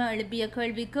அழகப்பெரும எழுப்பிய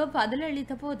கேள்விக்கு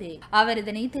பதிலளித்த போதே அவர்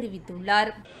இதனை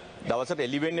தெரிவித்துள்ளார். දවසට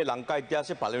එළිවෙන්නේ ලංකා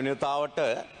ඉතිහාසයේ පළවෙනි වතාවට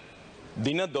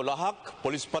දින 12ක්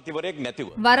පොලිස්පතිවරයෙක් නැතිව.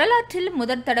 வரலாற்றில்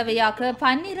முதற் தடவையாக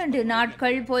 12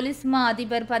 நாட்கள் போலீஸ் மா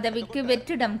அதிபர் பதவிக்கு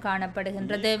வெற்றிடம்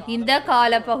காணப்படுகின்றது. இந்த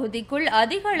கால பகுதிக்குள்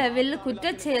அதிக அளவில்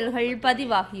குற்றச் செயல்கள்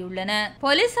பதிவாகியுள்ளன.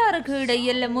 போலீசாருக்கு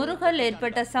இடையில் முறுகல்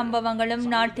ஏற்பட்ட சம்பவங்களும்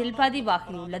நாட்டில்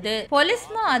பதிவாகியுள்ளது. போலீஸ்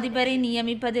மா அதிபரை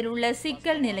நியமிப்பதில் உள்ள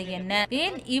சிக்கல் நிலை என்ன?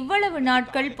 ஏன் இவ்வளவு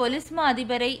நாட்கள் போலீஸ் மா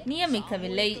அதிபரை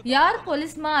நியமிக்கவில்லை? யார்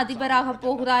போலீஸ் மா அதிபராக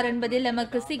போகிறார் என்பதில்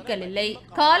நமக்கு சிக்கல் இல்லை.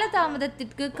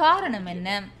 காலதாமதத்திற்கு காரணம் என்ன?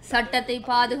 சட்டத்தை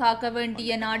பாதுகாக்க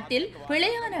வேண்டிய நாட்டில்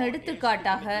பிழையான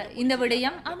எடுத்துக்காட்டாக இந்த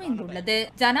விடயம் அமைந்துள்ளது.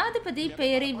 ஜனாதிபதி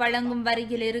பெயரை வழங்கும்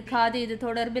வரையில் இருக்காது. இது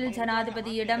தொடர்பில்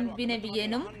ஜனாதிபதியிடம்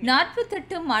வினவியேனும்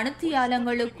 48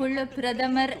 மணித்தியாலங்களுக்குள்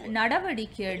பிரதமர்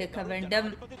நடவடிக்கை எடுக்க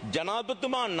வேண்டும்.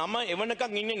 ජනාධිපතිතුමා නම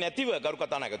එවනකන් ඉන්නේ නැතිව ගරු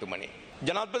කතානායකතුමනි.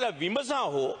 ජනාධිපතිතුමා විමසා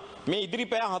හෝ මේ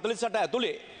ඉදිරි පැය 48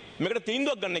 ඇතුලේ මේකට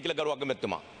තීන්දුවක් ගන්න කියලා ගරු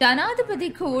අගමැතිතුමා.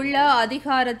 ஜனாதிபதிக்கு உள்ள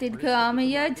அதிகாரத்திற்கு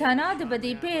அமைய ஜனாதிபதி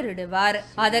பெயரிடுவார்.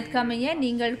 அதற்கமைய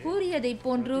நீங்கள் கூறியதை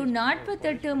போன்று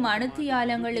 48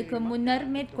 மணித்தியாலங்களுக்கு முன்னர்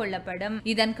மேற்கொள்ளப்படும்.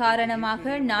 இதன்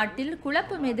காரணமாக நாட்டில்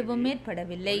குழப்பம் எதுவும்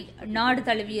ஏற்படவில்லை. நாடு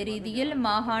தழுவிய ரீதியில்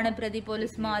மாகாண பிரதி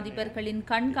போலீஸ் மா அதிபர்களின்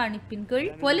கண்காணிப்பின் கீழ்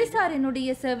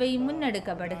போலீசாரினுடைய சேவை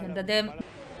முன்னெடுக்கப்படுகின்றது.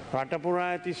 රටපුරා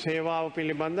ඇති සේවාව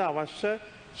පිළිබඳ අවශ්‍ය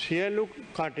සියලු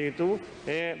කටයුතු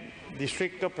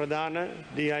දිස්ත්‍රික්ක ප්‍රධාන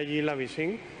DIGලා විසින්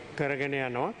කරගෙන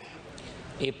යනවා.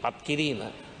 ඒ පත් කිරීම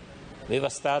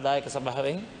ව්‍යවස්ථාදායක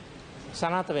සභාවෙන්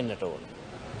සනාථ වෙන්නට ඕන.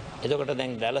 එතකොට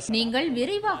දැන් ඩලස් நீங்கள்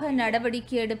விரைவாக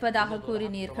நடவடிக்கை எடுப்பதாக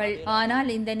கூறினீர்கள். ஆனால்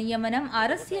இந்த நியமனம்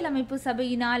அரசியலமைப்பு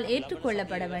சபையினால்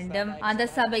ஏற்றுக்கொள்ளப்பட வேண்டும். அந்த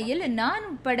சபையில் நான்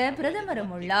உட்பட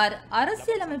பிரதமரும் உள்ளார்.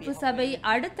 அரசியலமைப்பு சபை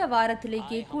அடுத்த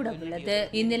வாரத்திலேயே கூட உள்ளது.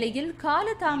 இந்நிலையில்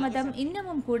காலதாமதம்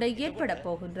இன்னமும் கூட ஏற்பட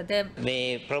போகின்றது. මේ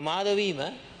ප්‍රමාද වීම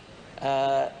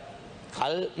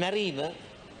කල් මැරීම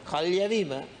කල්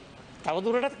යැවීම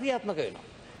තවදුරටත් ක්‍රියාත්මක වෙනවා.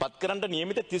 පත් කරන්න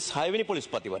නියමිත 36 වෙනි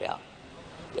පොලිස්පතිවරයා.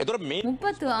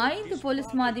 35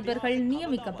 போலீஸ் மா அதிபர்கள்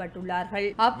நியமிக்கப்பட்டுள்ளார்கள்.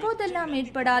 அப்போதெல்லாம்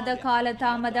ஏற்படாத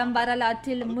காலதாமதம்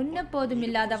வரலாற்றில் முன்னெப்போதும்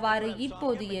இல்லாதவாறு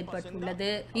இப்போது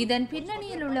ஏற்பட்டுள்ளது. இதன்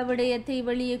பின்னணியில் உள்ள விடயத்தை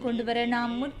வெளியே கொண்டு வர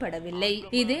நாம் முற்படவில்லை.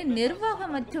 இது நிர்வாக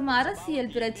மற்றும்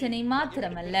அரசியல் பிரச்சனை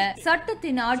மாத்திரமல்ல,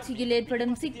 சட்டத்தின் ஆட்சியில்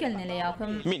ஏற்படும் சிக்கல்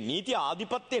நிலையாகும். මේ නීති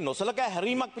ආධිපත්‍යයේ නොසලකා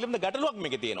හැරීමක් පිළිබඳ ගැටලුවක්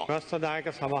මේකේ තියෙනවා. ව්‍යවස්ථාදායක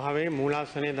සභාවේ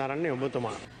මූලාසනය දරන්නේ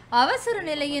ඔබතුමා. அவசர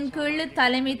நிலையின் கீழ்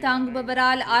தலைமை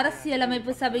தாங்குபவரால்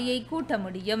அரசியலமைப்பு சபையை கூட்ட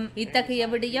முடியும். இத்தகைய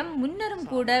விடயம் முன்னரும்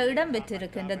கூட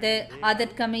இடம்பெற்றிருக்கின்றது.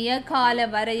 அதற்கமைய கால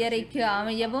வரையறைக்கு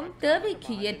அமையவும்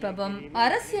தேவைக்கு ஏற்பவும்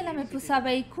அரசியலமைப்பு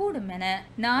சபை கூடும் என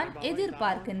நான்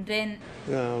எதிர்பார்க்கின்றேன்.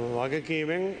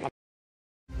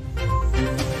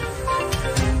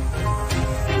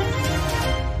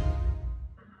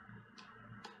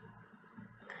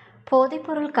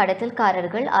 போதைப்பொருள்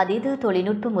கடத்தல்காரர்கள் அதீத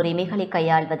தொழில்நுட்ப முறைமைகளை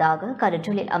கையாள்வதாக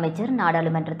கடற்றொழில் அமைச்சர்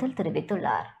நாடாளுமன்றத்தில்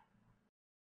தெரிவித்துள்ளார்.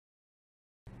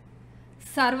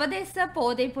 சர்வதேச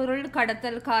போதைப்பொருள்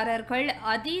கடத்தல்காரர்கள்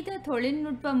அதீத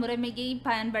தொழில்நுட்ப முறைமையை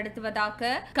பயன்படுத்துவதாக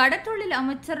கடற்றொழில்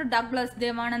அமைச்சர் டக்ளஸ்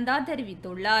தேவானந்தா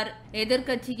தெரிவித்துள்ளார்.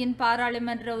 எதிர்க்கட்சியின்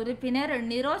பாராளுமன்ற உறுப்பினர்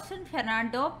நிரோஷன்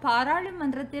பெர்னாண்டோ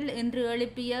பாராளுமன்றத்தில் இன்று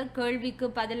எழுப்பிய கேள்விக்கு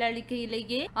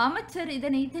பதிலளிக்கையிலேயே அமைச்சர்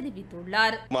இதனை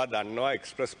தெரிவித்துள்ளார்.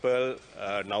 எக்ஸ்பிரஸ் பேர்ல்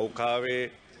நௌகாவே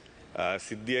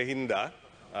சித்திய හින්දා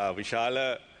විශාල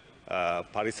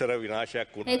පරිසර විනාශයක්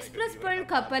වුණා. எக்ஸ்பிரஸ் பேர்ல்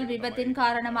கப்பல் விபத்தின்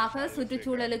காரணமாக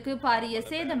சுற்றுச்சூழலுக்கு பாரிய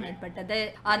சேதம் ஏற்பட்டது.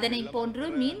 அதனை போன்று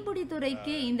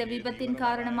மீன்பிடித்துறைக்கு இந்த விபத்தின்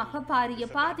காரணமாக பாரிய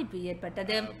பாதிப்பு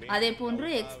ஏற்பட்டது. அதே போன்று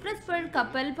எக்ஸ்பிரஸ் பேர்ல்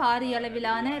கப்பல் பாரிய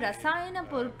அளவிலான ரசாயன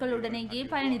பொருட்களுடனேயே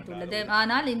பயணித்துள்ளது.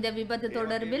 ஆனால் இந்த விபத்து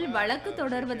தொடர்பில் வழக்கு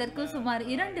தொடர்வதற்கு சுமார்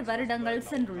 2 வருடங்கள்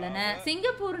சென்றுள்ளன.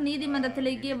 சிங்கப்பூர்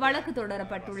நீதிமன்றத்திலேயே வழக்கு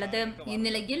தொடரப்பட்டுள்ளது.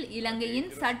 இந்நிலையில்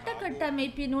இலங்கையின் சட்ட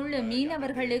கட்டமைப்பினுள்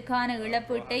மீனவர்களுக்கான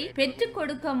இழப்பீட்டை பெற்றுக்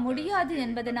கொடுக்க முடியாது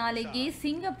என்பதனாலேயே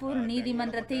சிங்கப்பூர்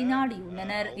நீதிமன்றத்தை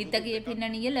நாடியுள்ளனர். இத்தகைய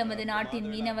பின்னணியில் எமது நாட்டின்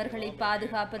மீனவர்களை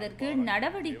பாதுகாப்பதற்கு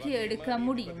நடவடிக்கை எடுக்க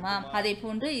முடியுமா?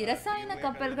 அதேபோன்று இரசாயன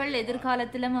கப்பல்கள்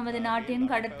எதிர்காலத்திலும் எமது நாட்டின்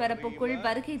கடற்பரப்புக்குள்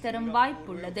வருகை தரும்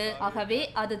வாய்ப்புள்ளது. ஆகவே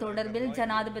அது தொடர்பில்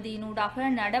ஜனாதிபதியினூடாக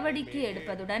நடவடிக்கை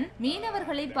எடுப்பதுடன்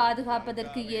மீனவர்களை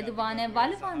பாதுகாப்பதற்கு ஏதுவான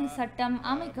வலுவான சட்டம்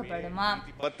அமைக்கப்படுமா?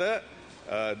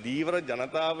 දීවර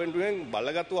ජනතාවෙන්ුවෙන්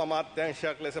බලගතු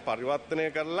අමාත්‍යංශයක් ලෙස පරිවර්තනය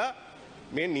කරලා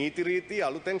මේ නීති රීති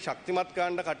අලුතෙන් ශක්තිමත්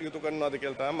කාණ්ඩ කටයුතු කරනවාද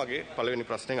කියලා තමයි මගේ පළවෙනි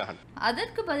ප්‍රශ්නේ අහන්නේ.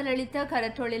 அதற்கு பதிலளித்த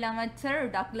கடற்றொழில் அமைச்சர்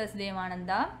டாக்லஸ்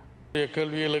தேவானந்தா,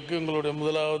 கேள்விகளுக்கு உங்களுடைய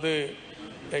முதலாவது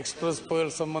எக்ஸ்பிரஸ்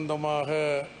பேர்ல் சம்பந்தமாக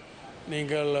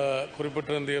நீங்கள்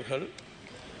குறிப்பிட்டிருந்தீர்கள்.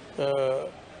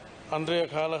 அன்றைய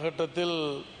காலகட்டத்தில்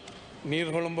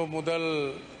நீர்கொழும்பு முதல்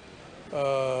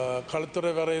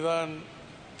களுத்துறை வரைதான்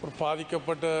ஒரு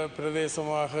பாதிக்கப்பட்ட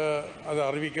பிரதேசமாக அது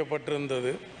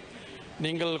அறிவிக்கப்பட்டிருந்தது.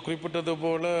 நீங்கள் குறிப்பிட்டது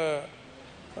போல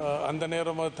அந்த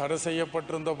நேரம் அது தடை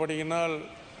செய்யப்பட்டிருந்தபடியினால்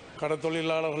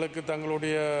கடற்தொழிலாளர்களுக்கு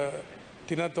தங்களுடைய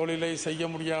தினத்தொழிலை செய்ய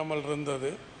முடியாமல்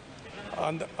இருந்தது.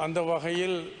 அந்த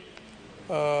வகையில்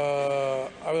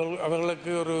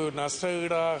அவர்களுக்கு ஒரு நஷ்ட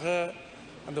ஈடாக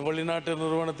அந்த வெளிநாட்டு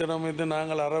நிறுவனத்திடமிருந்து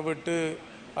நாங்கள் அறவிட்டு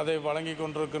அதை வழங்கி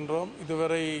கொண்டிருக்கின்றோம்.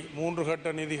 இதுவரை 3 கட்ட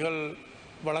நிதிகள்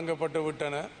வழங்கப்பட்டு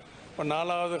விட்டன. இப்போ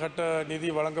 4வது கட்ட நிதி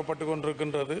வழங்கப்பட்டு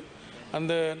கொண்டிருக்கின்றது.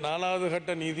 அந்த 4வது கட்ட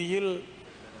நிதியில்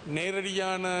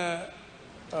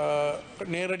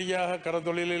நேரடியாக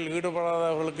கடற்தொழிலில்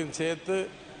ஈடுபடாதவர்களுக்கும் சேர்த்து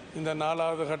இந்த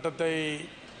 4வது கட்டத்தை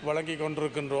வழங்கி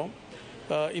கொண்டிருக்கின்றோம்.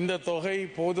 இந்த தொகை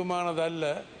போதுமானதல்ல.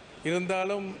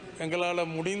 இருந்தாலும்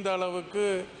எங்களால் முடிந்த அளவுக்கு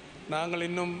நாங்கள்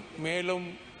இன்னும் மேலும்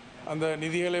அந்த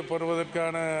நிதிகளை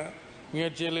பெறுவதற்கான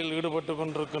முயற்சிகளில் ஈடுபட்டு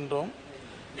கொண்டிருக்கின்றோம்.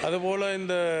 அதுபோல்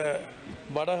இந்த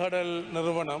வடகடல்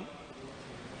நிறுவனம்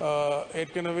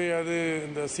ஏற்கனவே அது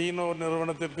இந்த சீனோர்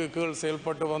நிறுவனத்திற்கு கீழ்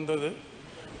செயல்பட்டு வந்தது.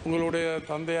 உங்களுடைய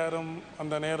தந்தையாரும்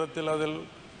அந்த நேரத்தில் அதில்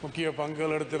முக்கிய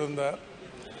பங்குகள் எடுத்திருந்தார்.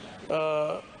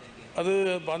 அது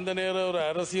அந்த நேரம் ஒரு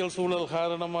அரசியல் சூழல்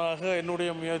காரணமாக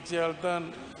என்னுடைய முயற்சியால் தான்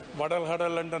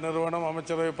வடகடல் என்ற நிறுவனம்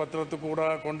அமைச்சரவை பத்திரத்துக்கு கூட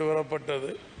கொண்டு வரப்பட்டது.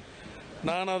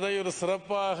 நான் அதை ஒரு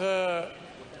சிறப்பாக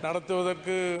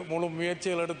நடத்துவதற்கு முழு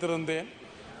முயற்சிகள் எடுத்திருந்தேன்.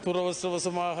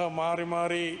 துரவசவசமாக மாறி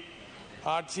மாறி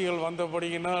ஆட்சிகள்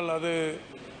வந்தபடியினால் அது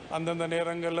அந்தந்த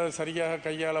நேரங்களில் சரியாக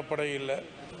கையாளப்பட இல்லை.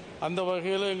 அந்த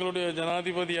வகையில் எங்களுடைய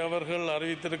ஜனாதிபதி அவர்கள்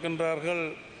அறிவித்திருக்கின்றார்கள்,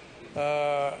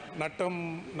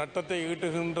 நட்டத்தை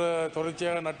ஈட்டுகின்ற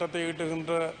தொடர்ச்சியாக நட்டத்தை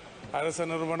ஈட்டுகின்ற அரச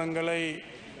நிறுவனங்களை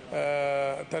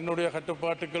தன்னுடைய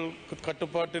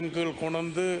கட்டுப்பாட்டின் கீழ்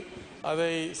கொண்டு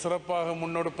அதை சிறப்பாக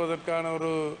முன்னெடுப்பதற்கான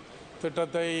ஒரு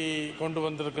திட்டத்தை கொண்டு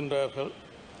வந்திருக்கின்றார்கள்.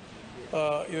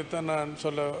 இதைத்தான் நான்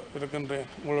சொல்ல இருக்கின்றேன்.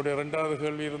 உங்களுடைய 2வது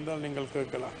கேள்வி இருந்தால் நீங்கள்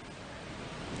கேட்கலாம்.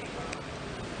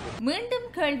 மீண்டும்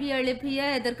கேள்வி எழுப்பிய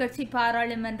எதிர்க்கட்சி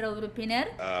பாராளுமன்ற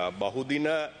உறுப்பினர், බහුදින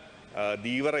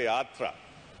දීවර යාත්‍රා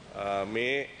මේ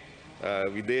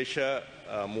විදේශ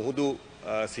මුහුදු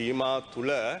සීමා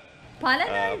තුළ பல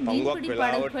நாள் மீன்பிடி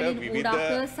படகுகளின்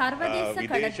ஊடாக சர்வதேச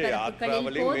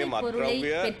கடற்பரப்புகளில் போதைப் பொருளை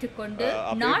பெற்றுக்கொண்டு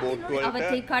நாட்டினுள்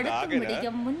அவற்றை கடத்தும்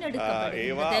விடயம் முன்னெடுக்கப்படுகிறது.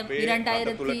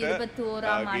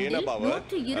 2021ஆம் ஆண்டில்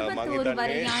 121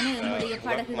 வரையான எம்முடைய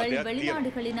படகுகள்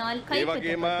வெளிநாடுகளினால்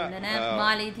கைப்பற்றப்பட்டுள்ளன.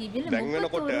 மாலைதீவில்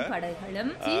 31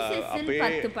 படகுகளும், சீசெஸில்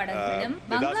 10 படகுகளும்,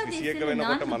 பங்களாதேஷில்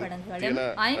 4 படகுகளும்,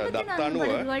 54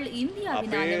 படகுகள்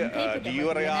இந்தியாவினாலும்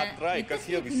கைப்பற்றப்பட்டுள்ளன.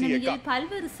 இத்தகைய பின்னணியில்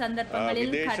பல்வேறு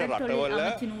சந்தர்ப்பங்களில் கடற்தொழில்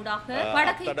அமைச்சினூடாக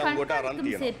படகை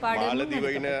கண்காணிக்கும் செயற்பாடு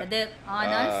முன்னெடுக்கப்பட்டது.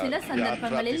 ஆனால் சில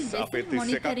சந்தர்ப்பங்களில் வெசல்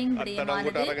மானிட்டரிங்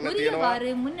விடயமானது உரியவாறு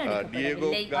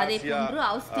முன்னெடுக்கப்படவில்லை. அதேபோன்று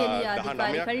ஆஸ்திரேலிய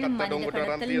அதிகாரிகள் மனித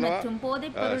கடத்தல் மற்றும்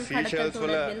போதைப் பொருள் கடத்தல்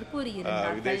தொடர்பில்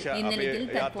கூறியிருந்தார்கள். இந்நிலையில்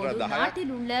தற்போது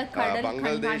நாட்டில் உள்ள கடல்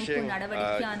கண்காணிப்பு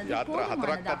நடவடிக்கையானது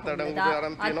போதுமானதாக உள்ளதா?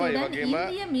 அத்துடன்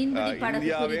இந்திய மீன்பிடி படகு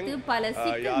குறித்து பல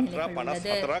சிக்கல் நிலைகள்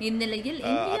உள்ளது. இந்நிலையில்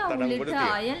இந்தியா உள்ளிட்ட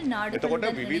அயல்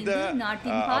நாடுகளுடன் இணைந்து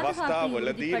நாட்டின் பாதுகாப்பு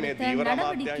අවස්ථාවලදී මේ දීවර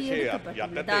අමාත්‍යාංශයේ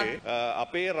යටතේ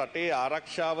අපේ රටේ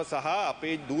ආරක්ෂාව සහ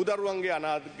අපේ දූදරුවන්ගේ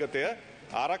අනාගතය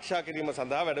ආරක්ෂා කිරීම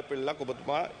සඳහා වැඩපිළිවෙලක්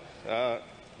ඔබතුමා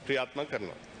ක්‍රියාත්මක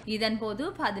කරනවා. இதன்போது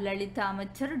பதிலளித்த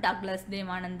அமைச்சர் டாக்லஸ்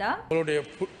தேவானந்தா, உங்களுடைய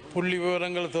புள்ளி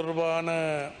விவரங்கள் தொடர்பான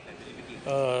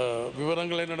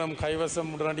விவரங்கள் என்னிடம்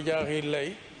கைவசம் உடனடியாக இல்லை.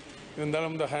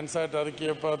 இருந்தாலும் இந்த ஹேண்ட்சாட்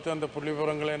அறிக்கையை பார்த்து அந்த புள்ளி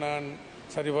விவரங்களை நான்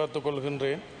சரிபார்த்து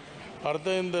கொள்கின்றேன்.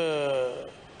 அடுத்த இந்த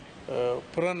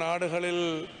பிற நாடுகளில்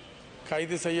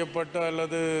கைது செய்யப்பட்ட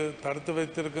அல்லது தடுத்து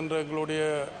வைத்திருக்கின்ற எங்களுடைய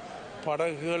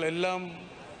படகுகள் எல்லாம்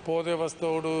போதை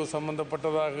வஸ்தோடு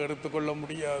சம்பந்தப்பட்டதாக எடுத்துக்கொள்ள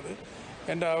முடியாது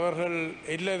என்று அவர்கள்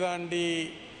எல்லை தாண்டி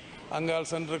அங்கால்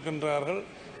சென்றிருக்கின்றார்கள்.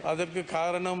 அதற்கு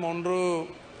காரணம் ஒன்று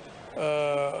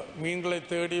மீன்களை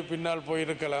தேடி பின்னால்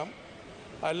போயிருக்கலாம்,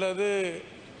 அல்லது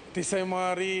திசை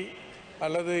மாறி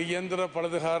அல்லது இயந்திர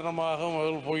பழுது காரணமாக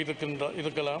அவர்கள்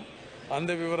இருக்கலாம்.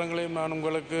 அந்த விவரங்களையும் நான்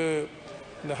உங்களுக்கு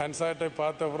இந்த ஹேண்ட்சாட்டை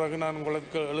பார்த்த பிறகு நான்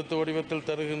உங்களுக்கு எழுத்து வடிவத்தில்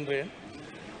தருகின்றேன்.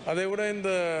 அதைவிட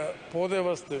இந்த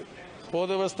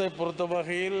போதை வஸ்தை பொறுத்த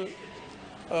வகையில்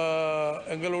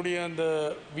எங்களுடைய அந்த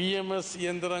விஎம்எஸ்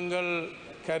இயந்திரங்கள்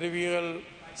கருவிகள்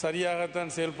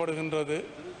சரியாகத்தான் செயல்படுகின்றது.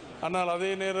 ஆனால்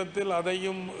அதே நேரத்தில்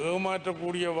அதையும்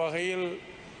ஏமாற்றக்கூடிய வகையில்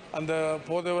அந்த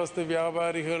போதை வஸ்து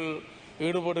வியாபாரிகள்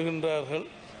ஈடுபடுகின்றார்கள்.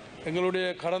 எங்களுடைய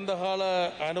கடந்த கால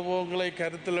அனுபவங்களை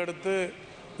கருத்தில் எடுத்து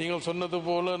நீங்கள் சொன்னது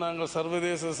போல நாங்கள்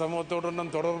சர்வதேச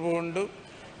சமூகத்துடன் தொடர்பு கொண்டு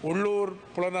உள்ளூர்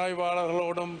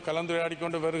புலனாய்வாளர்களோடும் கலந்துரையாடி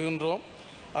கொண்டு வருகின்றோம்.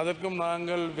 அதற்கும்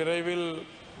நாங்கள் விரைவில்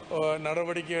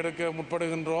நடவடிக்கை எடுக்க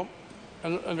முற்படுகின்றோம்.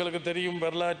 எங்களுக்கு தெரியும்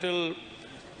வரலாற்றில்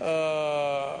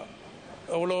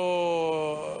எவ்வளோ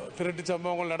திருட்டு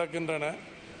சம்பவங்கள் நடக்கின்றன.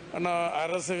 ஆனால்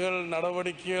அரசுகள்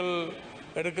நடவடிக்கைகள்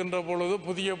எடுக்கின்ற பொழுது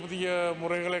புதிய புதிய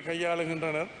முறைகளை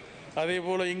கையாளுகின்றனர். அதே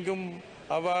போல் இங்கும்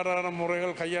அவ்வாறான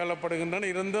முறைகள் கையாளப்படுகின்றன.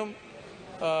 இருந்தும்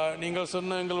நீங்கள்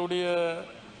சொன்ன எங்களுடைய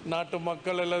நாட்டு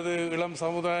மக்கள் அல்லது இளம்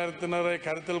சமுதாயத்தினரை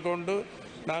கருத்தில் கொண்டு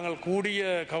நாங்கள் கூடிய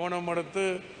கவனம் எடுத்து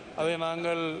அதை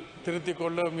நாங்கள் திருத்திக்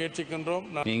கொள்ள முயற்சிக்கின்றோம்.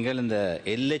 நீங்கள் இந்த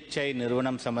LHI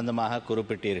நிறுவனம் சம்பந்தமாக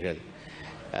குறிப்பிட்டீர்கள்.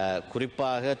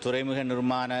 குறிப்பாக துறைமுக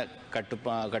நிர்மாண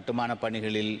கட்டுமான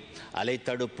பணிகளில்,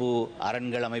 அலைத்தடுப்பு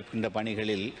அரண்கள் அமைக்கின்ற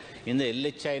பணிகளில் இந்த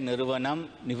LHI நிறுவனம்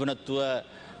நிபுணத்துவ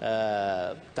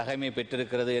தகைமை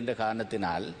பெற்றிருக்கிறது என்ற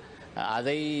காரணத்தினால்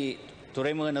அதை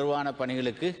துறைமுக நிர்வாண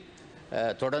பணிகளுக்கு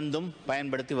தொடர்ந்தும்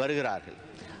பயன்படுத்தி வருகிறார்கள்.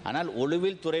 ஆனால்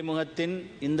ஒலுவில் துறைமுகத்தின்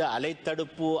இந்த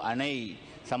அலைத்தடுப்பு அணை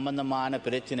சம்பந்தமான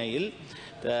பிரச்சினையில்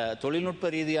தொழில்நுட்ப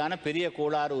ரீதியான பெரிய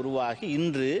கோளாறு உருவாகி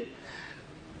இன்று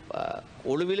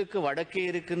ஒலுவிலுக்கு வடக்கே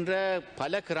இருக்கின்ற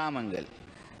பல கிராமங்கள்,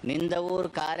 நிந்தவூர்,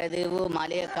 காரதீவு,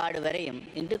 மலையக்காடு வரையும்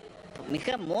இன்று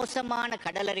மிக மோசமான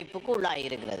கடலரிப்புக்கு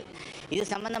உள்ளாகியிருக்கிறது. இது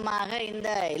சம்பந்தமாக இந்த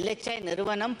LHI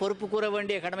நிறுவனம் பொறுப்பு கூற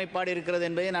வேண்டிய கடமைப்பாடு இருக்கிறது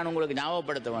என்பதை நான் உங்களுக்கு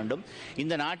ஞாபகப்படுத்த வேண்டும்.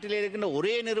 இந்த நாட்டில் இருக்கின்ற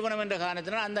ஒரே நிறுவனம் என்ற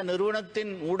காரணத்தினால் அந்த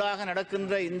நிறுவனத்தின் ஊடாக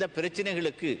நடக்கின்ற இந்த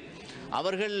பிரச்சனைகளுக்கு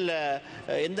அவர்கள்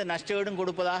எந்த நஷ்டஈடும்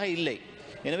கொடுப்பதாக இல்லை.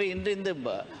 எனவே இன்று இந்த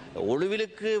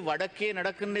ஒலுவிலுக்கு வடக்கே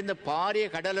நடக்கின்ற இந்த பாரிய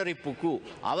கடலரிப்புக்கு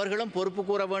அவர்களும் பொறுப்பு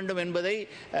கூற வேண்டும் என்பதை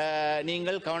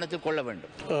நீங்கள் கவனத்தில் கொள்ள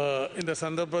வேண்டும். இந்த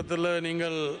சந்தர்ப்பத்தில்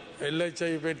நீங்கள்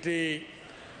LHI பற்றி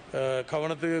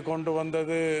கவனத்துக்கு கொண்டு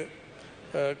வந்தது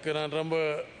நான் ரொம்ப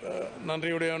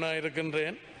நன்றியுடையவனாக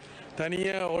இருக்கின்றேன்.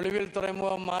 தனியாக ஒலுவில்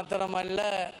துறைமுகம் மாத்திரமல்ல,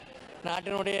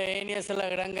 நாட்டினுடைய ஏனைய சில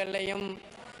இடங்கள்லையும்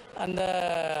அந்த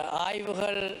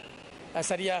ஆய்வுகள்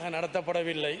சரியாக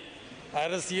நடத்தப்படவில்லை.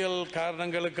 அரசியல்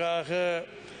காரணங்களுக்காக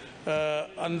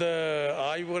அந்த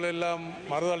ஆய்வுகள் எல்லாம்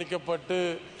மறுதளிக்கப்பட்டு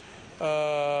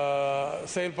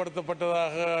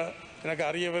செயல்படுத்தப்பட்டதாக எனக்கு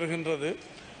அறிய வருகின்றது.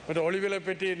 ஒளிவிலை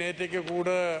பற்றி நேற்றைக்கு கூட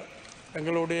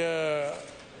எங்களுடைய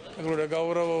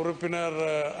கௌரவ உறுப்பினர்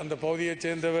அந்த பகுதியைச்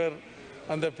சேர்ந்தவர்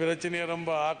அந்த பிரச்சனையை ரொம்ப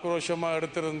ஆக்ரோஷமாக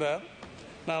எடுத்திருந்தார்.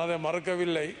 நான் அதை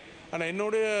மறக்கவில்லை. ஆனால்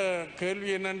என்னுடைய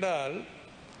கேள்வி என்னென்றால்,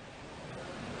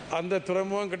 அந்த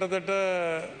துறைமுகம் கிட்டத்தட்ட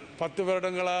 10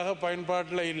 வருடங்களாக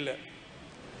பயன்பாட்டில் இல்லை.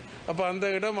 அப்போ அந்த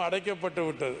இடம் அடைக்கப்பட்டு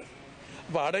விட்டது.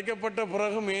 அப்போ அடைக்கப்பட்ட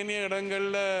பிறகு ஏனைய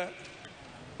இடங்களில்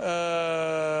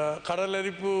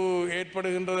கடலரிப்பு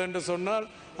ஏற்படுகின்றது என்று சொன்னால்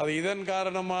அது இதன்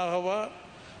காரணமாகவா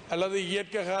அல்லது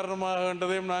இயற்கை காரணமாக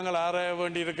என்றதையும் நாங்கள் ஆராய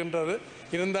வேண்டி இருக்கின்றது.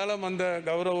 இருந்தாலும் அந்த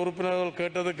கௌரவ உறுப்பினர்கள்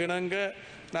கேட்டதுக்கு இணங்க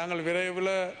நாங்கள்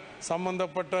விரைவில்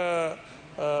சம்பந்தப்பட்ட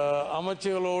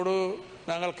அமைச்சுகளோடு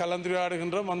நாங்கள்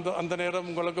கலந்துரையாடுகின்றோம். அந்த நேரம்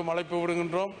உங்களுக்கு அழைப்பு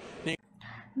விடுகின்றோம்.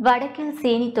 வடக்கில்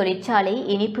சேனி தொழிற்சாலை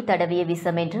இனிப்பு தடவிய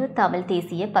விஷம் என்று தமிழ்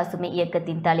தேசிய பசுமை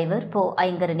இயக்கத்தின் தலைவர் போ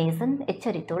ஐங்கரநேசன்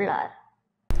எச்சரித்துள்ளார்.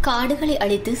 காடுகளை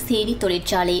அழித்து சேனி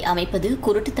தொழிற்சாலை அமைப்பது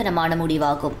குருட்டுத்தனமான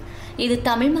முடிவாகும். இது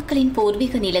தமிழ் மக்களின்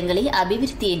பூர்வீக நிலங்களை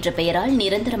அபிவிருத்தி என்ற பெயரால்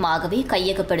நிரந்தரமாகவே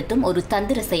கையகப்படுத்தும் ஒரு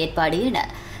தந்திர செயற்பாடு என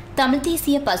தமிழ்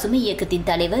தேசிய பசுமை இயக்கத்தின்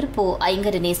தலைவர் போ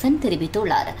ஐங்கரநேசன்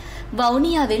தெரிவித்துள்ளார்.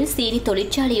 வவுனியாவில் சேனி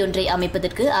தொழிற்சாலையொன்றை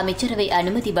அமைப்பதற்கு அமைச்சரவை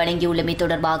அனுமதி வழங்கியுள்ளமை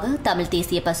தொடர்பாக தமிழ்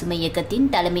தேசிய பசுமை இயக்கத்தின்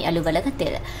தலைமை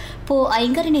அலுவலகத்தில் போ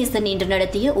ஐங்கரநேசன் இன்று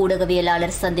நடத்திய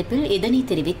ஊடகவியலாளர் சந்திப்பில் இதனை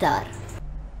தெரிவித்தார்.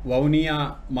 வவுனியா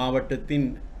மாவட்டத்தின்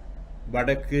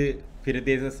வடக்கு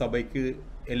பிரதேச சபைக்கு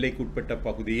எல்லைக்குட்பட்ட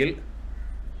பகுதியில்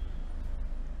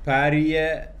பாரிய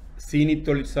சீனி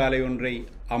தொழிற்சாலை ஒன்றை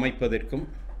அமைப்பதற்கும்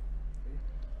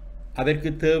அதற்கு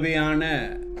தேவையான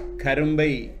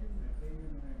கரும்பை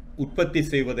உற்பத்தி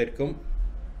செய்வதற்கும்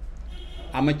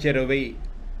அமைச்சரவை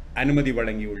அனுமதி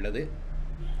வழங்கியுள்ளது.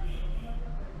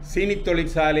 சீனி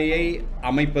தொழிற்சாலையை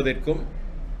அமைப்பதற்கும்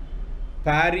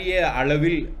பாரிய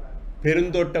அளவில்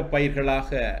பெருந்தோட்ட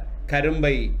பயிர்களாக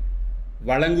கரும்பை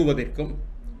வழங்குவதற்கும்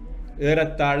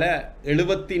ஏறத்தாழ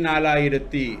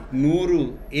 74,100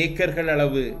 ஏக்கர்கள்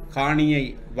அளவு காணியை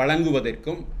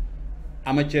வழங்குவதற்கும்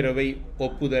அமைச்சரவை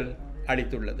ஒப்புதல்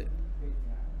அளித்துள்ளது.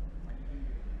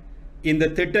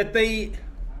 இந்த திட்டத்தை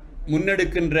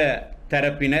முன்னெடுக்கின்ற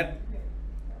தரப்பினர்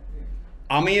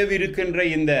அமையவிருக்கின்ற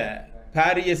இந்த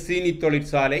பாரிய சீனி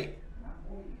தொழிற்சாலை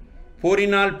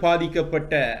போரினால்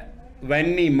பாதிக்கப்பட்ட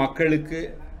வன்னி மக்களுக்கு,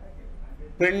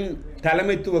 பெண்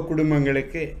தலைமைத்துவ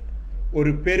குடும்பங்களுக்கு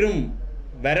ஒரு பெரும்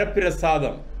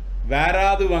வரப்பிரசாதம்,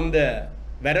 வேறாது வந்த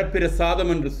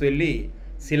வரப்பிரசாதம் என்று சொல்லி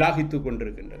சிலாகித்து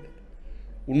கொண்டிருக்கின்றது.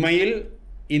 உண்மையில்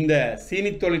இந்த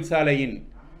சீனி தொழிற்சாலையின்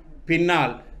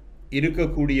பின்னால்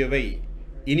இருக்கக்கூடியவை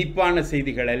இனிப்பான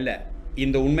செய்திகள் அல்ல.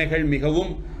 இந்த உண்மைகள்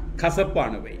மிகவும்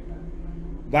கசப்பானவை.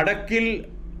 வடக்கில்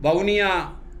வவுனியா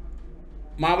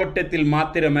மாவட்டத்தில்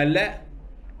மாத்திரமல்ல,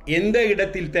 எந்த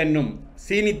இடத்தில் தன்னும்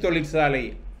சீனி தொழிற்சாலை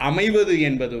அமைவது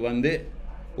என்பது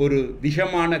ஒரு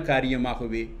விஷமான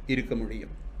காரியமாகவே இருக்க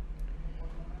முடியும்.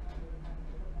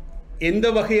 எந்த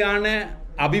வகையான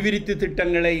அபிவிருத்தி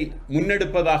திட்டங்களை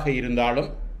முன்னெடுப்பதாக இருந்தாலும்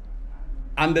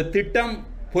அந்த திட்டம்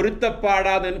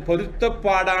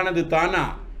பொருத்தப்பாடானது தானா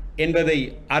என்பதை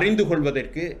அறிந்து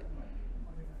கொள்வதற்கு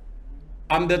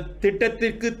அந்த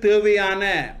திட்டத்திற்கு தேவையான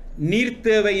நீர்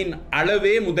தேவையின்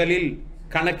அளவே முதலில்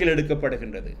கணக்கில்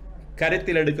எடுக்கப்படுகின்றது,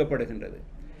 கருத்தில் எடுக்கப்படுகின்றது.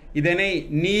 இதனை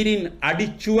நீரின்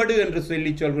அடிச்சுவடு என்று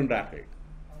சொல்லி சொல்கின்றார்கள்.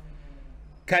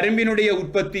 கரும்பினுடைய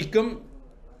உற்பத்திக்கும்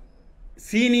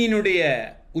சீனியினுடைய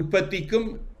உற்பத்திக்கும்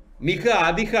மிக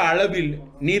அதிக அளவில்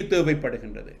நீர்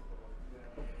தேவைப்படுகின்றது.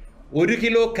 1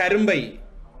 கிலோ கரும்பை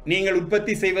நீங்கள்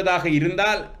உற்பத்தி செய்வதாக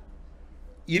இருந்தால்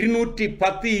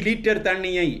 210 லிட்டர்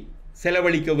தண்ணியை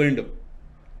செலவழிக்க வேண்டும்.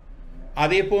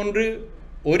 அதே போன்று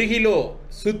 1 கிலோ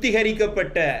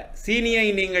சுத்திகரிக்கப்பட்ட சீனியை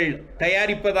நீங்கள்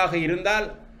தயாரிப்பதாக இருந்தால்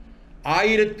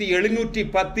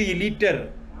 1710 லிட்டர்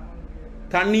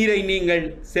தண்ணீரை நீங்கள்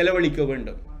செலவழிக்க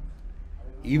வேண்டும்.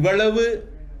 இவ்வளவு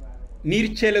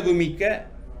நீர்ச்செலவு மிக்க,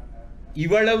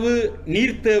 இவ்வளவு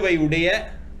நீர் தேவையுடைய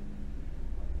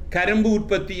கரும்பு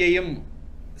உற்பத்தியையும்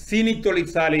சீனி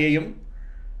தொழிற்சாலையையும்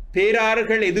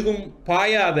பேராறுகள் எதுவும்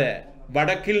பாயாத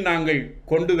வடக்கில் நாங்கள்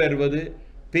கொண்டு வருவது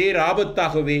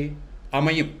பேராபத்தாகவே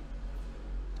அமையும்.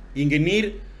 இங்கு நீர்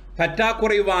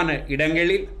பற்றாக்குறைவான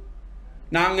இடங்களில்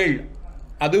நாங்கள்,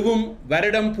 அதுவும்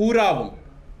வருடம் பூராவும்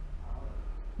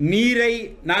நீரை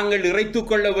நாங்கள் இறைத்து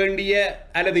கொள்ள வேண்டிய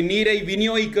அல்லது நீரை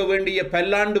விநியோகிக்க வேண்டிய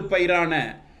பல்லாண்டு பயிரான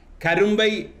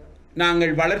கரும்பை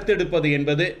நாங்கள் வளர்த்தெடுப்பது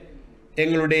என்பது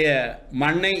எங்களுடைய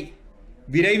மண்ணை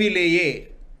விரைவிலேயே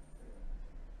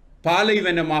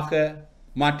பாலைவனமாக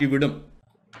மாற்றிவிடும்.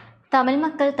 தமிழ்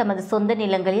மக்கள் தமது சொந்த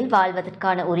நிலங்களில்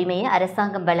வாழ்வதற்கான உரிமையை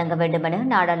அரசாங்கம் வழங்க வேண்டும் என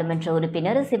நாடாளுமன்ற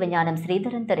உறுப்பினர் சிவஞானம்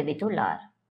ஸ்ரீதரன் தெரிவித்துள்ளார்.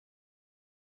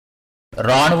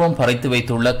 ராணுவம் பறித்து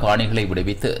வைத்துள்ள காணிகளை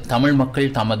விடுவித்து தமிழ்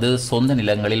மக்கள் தமது சொந்த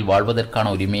நிலங்களில்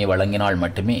வாழ்வதற்கான உரிமையை வழங்கினால்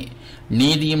மட்டுமே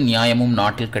நீதியும் நியாயமும்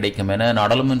நாட்டில் கிடைக்கும் என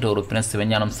நாடாளுமன்ற உறுப்பினர்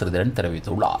சிவஞானம் ஸ்ரீதரன்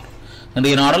தெரிவித்துள்ளார்.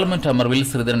 இன்றைய நாடாளுமன்ற அமர்வில்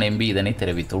ஸ்ரீதரன் எம்பி இதனை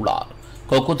தெரிவித்துள்ளார்.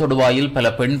 கொக்கு தொடுவாயில் பல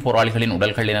பெண் போராளிகளின்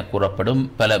உடல்கள் என கூறப்படும்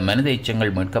பல மனித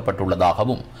எச்சங்கள்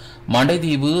மீட்கப்பட்டுள்ளதாகவும்,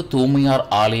 மண்டைதீவு தூமையார்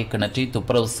ஆலய கிணற்றை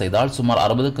துப்புரவு செய்தால் சுமார்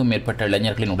 60க்கும் மேற்பட்ட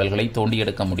இளைஞர்களின் உடல்களை தோண்டி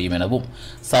எடுக்க முடியும் எனவும்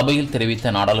சபையில்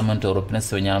தெரிவித்த நாடாளுமன்ற உறுப்பினர்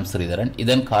சிவஞானம் ஸ்ரீதரன்,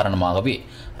 இதன் காரணமாகவே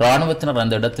ராணுவத்தினர்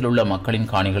அந்த இடத்தில் உள்ள மக்களின்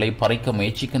காணிகளை பறிக்க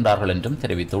முயற்சிக்கின்றார்கள் என்றும்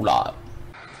தெரிவித்துள்ளார்.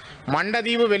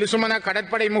 மண்டதீவு வெலுசுமன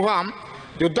கடற்படை முகாம்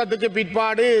யுத்தத்துக்கு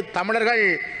பிற்பாடு தமிழர்கள்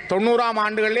 90ஆம்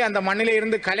ஆண்டுகளிலே அந்த மண்ணிலே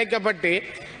இருந்து கலைக்கப்பட்டு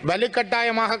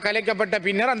வலுக்கட்டாயமாக கலைக்கப்பட்ட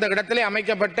பின்னர் அந்த இடத்திலே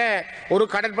அமைக்கப்பட்ட ஒரு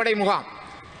கடற்படை முகாம்.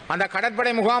 அந்த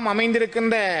கடற்படை முகாம்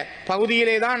அமைந்திருக்கின்ற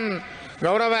பகுதியிலே தான்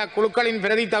கௌரவ குழுக்களின்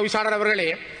பிரதி தவிசாளர் அவர்களே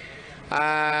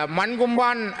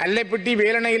மண்கும்பான் அல்லைப்பட்டி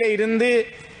வேலணையிலே இருந்து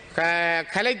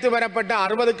கலைத்து வரப்பட்ட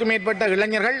 60க்கும் மேற்பட்ட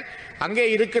இளைஞர்கள் அங்கே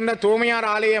இருக்கின்ற தூமையார்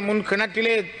ஆலய முன்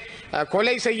கிணற்றிலே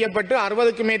கொலை செய்யப்பட்டு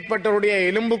 60க்கும் மேற்பட்டவருடைய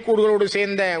எலும்புக்கூடுகளோடு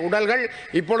சேர்ந்த உடல்கள்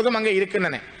இப்பொழுதும் அங்கே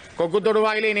இருக்கின்றன. கொக்கு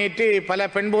தொடுவாயிலே நேற்று பல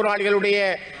பெண் போராளிகளுடைய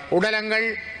உடலங்கள்,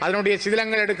 அதனுடைய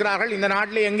சிதிலங்கள் எடுக்கிறார்கள். இந்த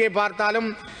நாட்டில் எங்கே பார்த்தாலும்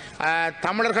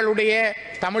தமிழர்களுடைய,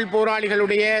 தமிழ்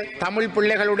போராளிகளுடைய, தமிழ்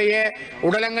பிள்ளைகளுடைய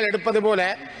உடலங்கள் எடுப்பது போல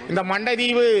இந்த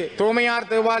மண்டைதீவு தோமையார்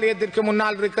தேவாலயத்திற்கு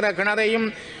முன்னால் இருக்கிற கிணறையும்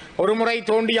ஒரு முறை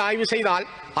தோண்டி ஆய்வு செய்தால்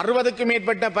 60க்கும்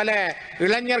மேற்பட்ட பல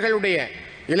இளைஞர்களுடைய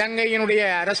இலங்கையினுடைய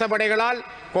அரச படைகளால்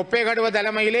கொப்பேகடுவ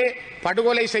தலைமையிலே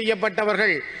படுகொலை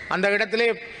செய்யப்பட்டவர்கள் அந்த இடத்திலே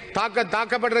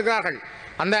தாக்கப்பட்டிருக்கிறார்கள்.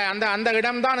 அந்த அந்த அந்த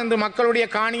இடம்தான் இன்று மக்களுடைய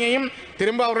காணியையும்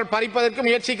திரும்ப அவர்கள் பறிப்பதற்கு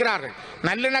முயற்சிக்கிறார்கள்.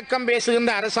 நல்லிணக்கம்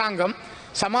பேசுகின்ற அரசாங்கம்,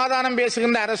 சமாதானம்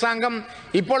பேசுகின்ற அரசாங்கம்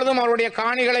இப்பொழுதும் அவருடைய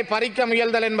காணிகளை பறிக்க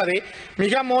முயல்தல் என்பது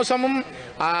மிக மோசமும்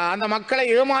அந்த மக்களை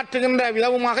ஏமாற்றுகின்ற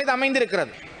விதவுமாக இது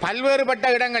அமைந்திருக்கிறது. பல்வேறுபட்ட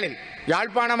இடங்களில்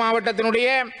யாழ்ப்பாண மாவட்டத்தினுடைய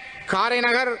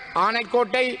காரைநகர்,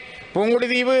 ஆனைக்கோட்டை,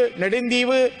 பூங்குடிதீவு,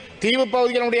 நெடுந்தீவு, தீவு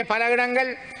பகுதிகளுடைய பல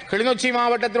இடங்கள், கிளிநொச்சி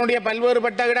மாவட்டத்தினுடைய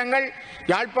பல்வேறுபட்ட இடங்கள்,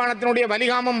 யாழ்ப்பாணத்தினுடைய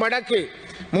வலிகாமம் வடக்கு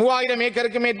 3000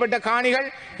 ஏக்கருக்கு மேற்பட்ட காணிகள்,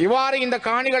 இவ்வாறு இந்த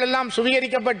காணிகள் எல்லாம்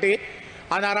சுவீகரிக்கப்பட்டு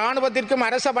அந்த இராணுவத்திற்கும்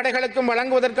அரச படைகளுக்கும்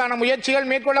வழங்குவதற்கான முயற்சிகள்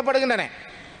மேற்கொள்ளப்படுகின்றன.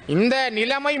 இந்த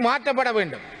நிலைமை மாற்றப்பட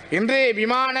வேண்டும். இன்று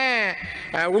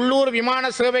உள்ளூர் விமான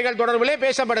சேவைகள் தொடர்பிலே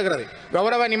பேசப்படுகிறது.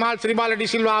 கௌரவ நிமால் ஸ்ரீபாலடி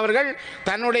சில்வா அவர்கள்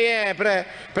தன்னுடைய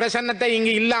பிரசன்னத்தை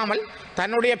இங்கு இல்லாமல்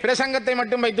தன்னுடைய பிரசங்கத்தை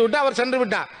மட்டும் வைத்துவிட்டு அவர் சென்று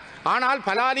விட்டார். ஆனால்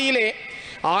பலாலியிலே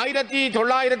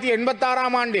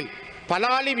 1986ஆம் ஆண்டில்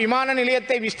பலாலி விமான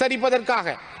நிலையத்தை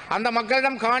விஸ்தரிப்பதற்காக அந்த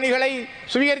மக்களிடம் காணிகளை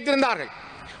சுவீகரித்திருந்தார்கள்.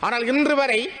 ஆனால் இன்று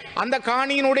வரை அந்த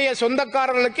காணியினுடைய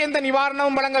சொந்தக்காரர்களுக்கு எந்த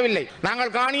நிவாரணமும் வழங்கவில்லை.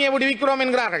 நாங்கள் காணியை விடுவிக்கிறோம்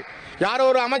என்கிறார்கள். யாரோ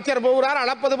ஒரு அமைச்சர் போகிறார்,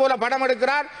 அளப்பது போல படம்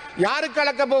எடுக்கிறார். யாருக்கு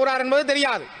அளக்க போகிறார் என்பது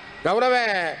தெரியாது. கௌரவ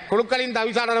குழுக்களின்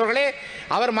தவிசாளர் அவர்களே,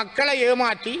 அவர் மக்களை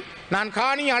ஏமாற்றி நான்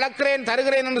காணி அளக்கிறேன்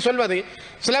தருகிறேன் என்று சொல்வது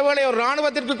சில வேளை ஒரு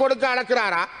இராணுவத்திற்கு கொடுக்க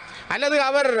அளக்கிறாரா அல்லது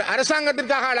அவர்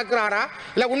அரசாங்கத்திற்காக அளக்கிறாரா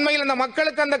இல்லை உண்மையில் அந்த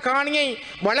மக்களுக்கு அந்த காணியை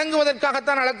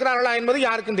வழங்குவதற்காகத்தான் அளக்கிறார்களா என்பது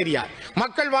யாருக்கும் தெரியாது.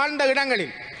 மக்கள் வாழ்ந்த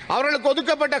இடங்களில் அவர்களுக்கு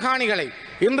ஒதுக்கப்பட்ட காணிகளை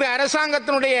இன்று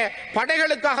அரசாங்கத்தினுடைய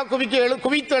படைகளுக்காக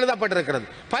குவித்து எழுதப்பட்டிருக்கிறது.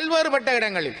 பல்வேறுபட்ட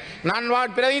இடங்களில் நான்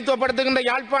பிரதித்துவப்படுத்துகின்ற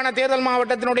யாழ்ப்பாண தேர்தல்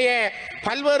மாவட்டத்தினுடைய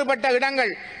பல்வேறுபட்ட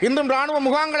இடங்கள் இன்றும் இராணுவ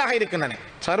முகாம்களாக இருக்கின்றன.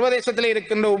 சர்வதேசத்தில்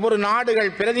இருக்கின்ற ஒவ்வொரு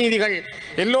நாடுகள் பிரதிநிதிகள்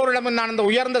எல்லோரிடமும் நான் இந்த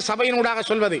உயர்ந்த சபையினூடாக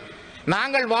சொல்வது,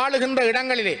 நாங்கள் வாழுகின்ற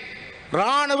இடங்களிலே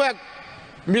இராணுவ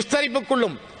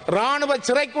விஸ்தரிப்புக்குள்ளும் இராணுவ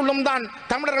சிறைக்குள்ளும் தான்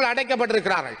தமிழர்கள்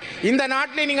அடைக்கப்பட்டிருக்கிறார்கள். இந்த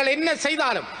நாட்டிலே நீங்கள் என்ன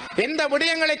செய்தாலும், எந்த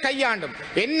விடயங்களை கையாண்டும்,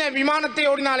 என்ன விமானத்தை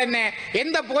ஓடினால் என்ன,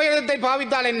 எந்த புகையிரத்தை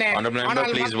பாவித்தால் என்ன,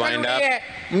 ஆனால் மக்களுடைய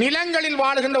நிலங்களில்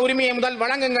வாழுகின்ற உரிமையை முதல்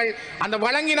வழங்குங்கள். அந்த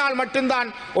வழங்கினால்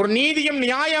மட்டும்தான் ஒரு நீதியும்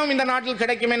நியாயமும் இந்த நாட்டில்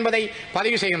கிடைக்கும் என்பதை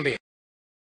பதிவு செய்கின்றேன்.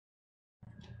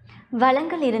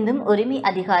 வளங்கள் இருந்தும் உரிமை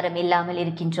அதிகாரம் இல்லாமல்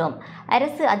இருக்கின்றோம்.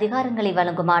 அரசு அதிகாரங்களை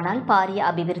வழங்குமானால் பாரிய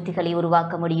அபிவிருத்திகளை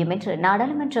உருவாக்க முடியும் என்று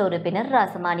நாடாளுமன்ற உறுப்பினர்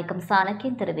ராசமாணிக்கம்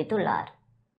சாணக்கியன் தெரிவித்துள்ளார்.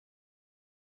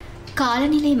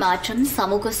 காலநிலை மாற்றம்,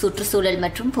 சமூக சுற்றுச்சூழல்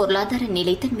மற்றும் பொருளாதார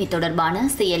நிலைத்தன்மை தொடர்பான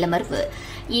செயலமர்வு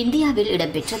இந்தியாவில்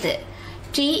இடம்பெற்றது.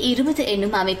 T20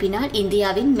 என்னும் அமைப்பினால்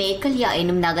இந்தியாவின் மேக்கல்யா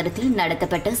என்னும் நகரத்தில்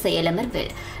நடத்தப்பட்ட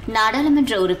செயலமர்வில்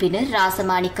நாடாளுமன்ற உறுப்பினர்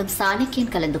ராசமாணிக்கம்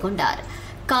சாணக்கியன் கலந்து கொண்டார்.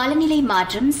 காலநிலை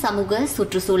மாற்றம், சமூக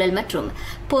சுற்றுச்சூழல் மற்றும்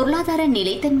பொருளாதார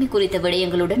நிலைத்தன்மை குறித்த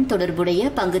விடயங்களுடன்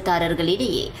தொடர்புடைய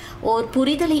பங்குதாரர்களிடையே ஓர்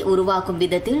புரிதலை உருவாக்கும்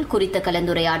விதத்தில் குறித்த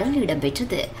கலந்துரையாடல்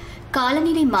இடம்பெற்றது.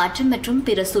 காலநிலை மாற்றம் மற்றும்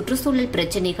பிற சுற்றுச்சூழல்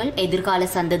பிரச்சினைகள் எதிர்கால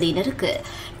சந்ததியினருக்கு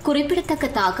குறிப்பிடத்தக்க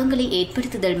தாக்கங்களை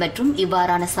ஏற்படுத்துதல் மற்றும்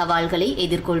இவ்வாறான சவால்களை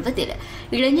எதிர்கொள்வதில்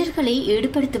இளைஞர்களை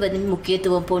ஈடுபடுத்துவதன்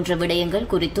முக்கியத்துவம் போன்ற விடயங்கள்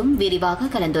குறித்தும் விரிவாக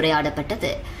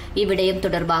கலந்துரையாடப்பட்டது. இவ்விடயம்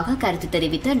தொடர்பாக கருத்து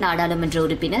தெரிவித்த நாடாளுமன்ற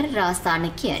உறுப்பினர் ராஸ்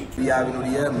சாணக்கியன்,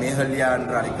 இந்தியாவினுடைய மேகல்யா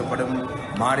என்று அழைக்கப்படும்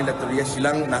மாநிலத்துடைய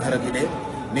ஷிலாங் நகரத்திலே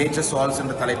நேச்சர் சால்ஸ்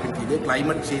என்ற தலைப்பின் கீழே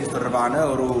கிளைமேட் சேஞ்ச் தொடர்பான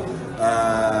ஒரு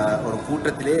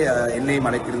கூட்டத்திலே என்னையும்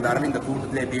அழைத்திருந்தார்கள். இந்த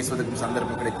கூட்டத்திலே பேசுவதற்கு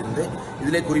சந்தர்ப்பம் கிடைத்திருந்து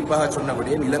இதிலே குறிப்பாக சொன்ன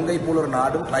விடயம், இலங்கை போல ஒரு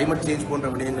நாடும் கிளைமேட் சேஞ்ச் போன்ற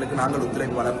விடயங்களுக்கு நாங்கள்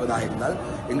ஒத்துழைப்பு வழங்குவதாக இருந்தால்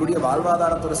எங்களுடைய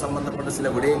வாழ்வாதாரத்தோடு சம்பந்தப்பட்ட சில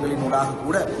விடயங்களின் ஊடாக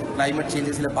கூட கிளைமேட்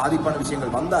சேஞ்ச் சில பாதிப்பான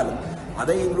விஷயங்கள் வந்தாலும்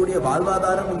அதை எங்களுடைய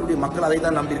வாழ்வாதாரம், எங்களுடைய மக்கள் அதை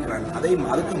தான் நம்பியிருக்கிறார்கள்.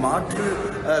 அதுக்கு மாற்று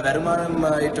வருமானம்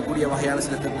ஏற்றக்கூடிய வகையான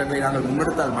சில திட்டங்களை நாங்கள்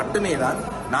முன்னெடுத்தால் மட்டுமே தான்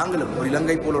நாங்களும் ஒரு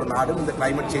இலங்கை போல ஒரு நாடும் இந்த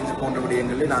கிளைமேட் சேஞ்ச் போன்ற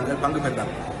விடயங்களில் நாங்கள் பங்கு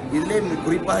பெறலாம். இதிலே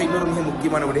குறிப்பாக இன்னொரு மிக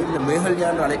முக்கியமான விடயம், இந்த மேகல்யா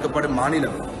என்று அழைக்கப்படும்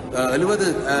மாநிலம்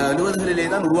 70களிலே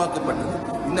தான் உருவாக்கப்பட்டது.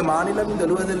 இந்த மாநிலம் இந்த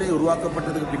 70களிலே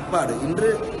உருவாக்கப்பட்டதுக்கு பிற்பாடு இன்று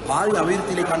பாதி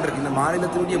அபிவிருத்தியிலே காண்கிறது. இந்த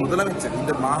மாநிலத்தினுடைய முதலமைச்சர்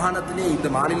இந்த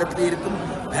மாநிலத்திலே இருக்கும்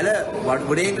பல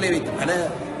விடயங்களை வைத்து, பல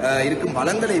இருக்கும்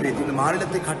வளங்களை வைத்து இந்த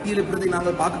மாநிலத்தை கட்டியெழுப்பதை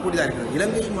நாங்கள் பார்க்கக்கூடியதாக இருக்கிறது.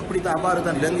 இலங்கையும் அப்படித்தான், அவ்வாறு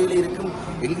தான் இலங்கையிலே இருக்கும்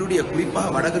எங்களுடைய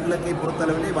குறிப்பாக வடக்கு கிழக்கை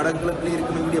பொறுத்தளவிலே வடக்கு கிழக்கிலே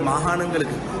இருக்கும் எங்களுடைய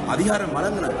மாகாணங்களுக்கு அதிகாரம்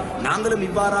வழங்கினார். நாங்களும்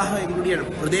இவ்வாறாக எங்களுடைய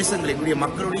பிரதேசங்கள், எங்களுடைய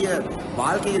மக்களுடைய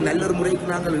வாழ்க்கையை நல்லொரு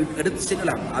முறைக்கு நாங்கள் எடுத்து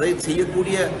செல்லலாம். அதை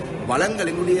செய்யக்கூடிய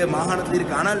வளங்கள் எங்களுடைய மாகாணத்தில்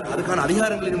இருக்கு. ஆனால் அதுக்கான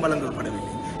அதிகாரங்களிலும் வழங்கப்படவில்லை.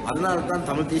 அதனால்தான்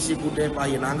தமிழ் தேசிய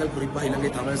கூட்டமைப்பாகிய நாங்கள் குறிப்பாக இலங்கை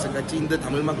தமிழரசு கட்சி இந்த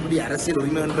தமிழ் மக்களுடைய அரசியல்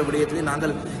உரிமை என்ற விடயத்திலே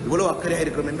நாங்கள் இவ்வளவு அக்கறையாக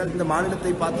இருக்கிறோம் என்றால், இந்த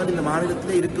மாநிலத்தை பார்த்தால் இந்த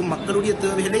மாநிலத்திலே இருக்கும் மக்களுடைய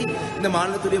தேவைகளை இந்த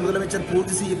மாநிலத்துடைய முதலமைச்சர்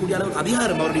பூர்த்தி செய்யக்கூடிய அளவு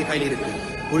அதிகாரம் அவருடைய கையில் இருக்கு.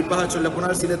 குறிப்பாக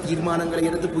சொல்லப்போனால் சில தீர்மானங்களை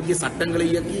எடுத்து புதிய சட்டங்களை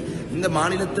இயக்கி இந்த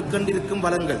மாநிலத்துக்கண்டு இருக்கும்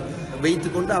வளங்கள்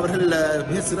வைத்துக்கொண்டு அவர்கள்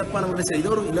மிக சிறப்பான முறை செய்த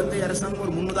ஒரு இலங்கை அரசாங்கம்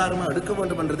ஒரு முன்னுதாரணமாக எடுக்க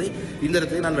வேண்டும் என்றதை இந்த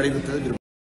இடத்தை நான் வலியுறுத்த விரும்புகிறேன்.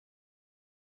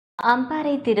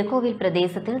 அம்பாறை திருக்கோவில்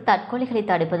பிரதேசத்தில் தற்கொலைகளை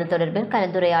தடுப்பது தொடர்பில்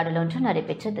கலந்துரையாடல் ஒன்று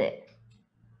நடைபெற்றது.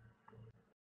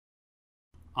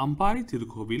 அம்பாறை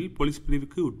திருக்கோவில் போலீஸ்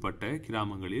பிரிவுக்கு உட்பட்ட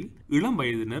கிராமங்களில் இளம்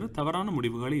வயதினர் தவறான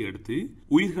முடிவுகளை எடுத்து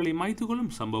உயிர்களை மாய்த்து கொள்ளும்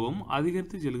சம்பவம்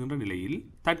அதிகரித்து செல்கின்ற நிலையில்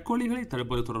தற்கொலைகளை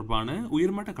தடுப்பது தொடர்பான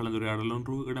உயர்மட்ட கலந்துரையாடல்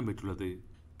ஒன்று இடம்பெற்றுள்ளது.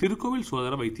 திருக்கோவில்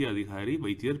சுகாதார வைத்திய அதிகாரி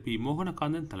வைத்தியர் பி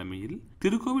மோகனகாந்தன் தலைமையில்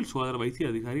திருக்கோவில் சுகாதார வைத்திய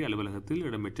அதிகாரி அலுவலகத்தில்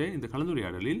இடம்பெற்ற இந்த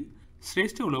கலந்துரையாடலில்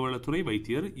சிரேஷ்ட உளவளத்துறை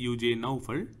வைத்தியர் யுஜே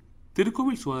நௌஃபல்,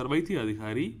 திருக்கோவில் சுகாதார வைத்திய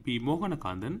அதிகாரி பி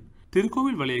மோகனகாந்தன்,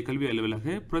 திருக்கோவில் வலய கல்வி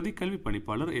அலுவலக பிரதி கல்வி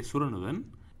பணிப்பாளர் எஸ் சுரனுதன்,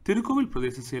 திருக்கோவில்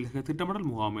பிரதேச செயலக திட்டமிடல்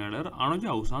முகாமையாளர்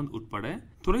அனுஜா உசாந்த் உட்பட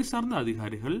துறை சார்ந்த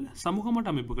அதிகாரிகள், சமூக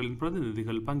மட்ட அமைப்புகளின்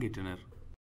பிரதிநிதிகள் பங்கேற்றனர்.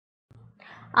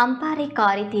 அம்பாறை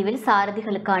காரைதீவில்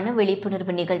சாரதிகளுக்கான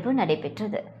விழிப்புணர்வு நிகழ்வு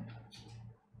நடைபெற்றது.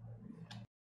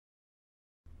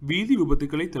 வீதி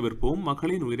விபத்துக்களை தவிர்ப்போம்,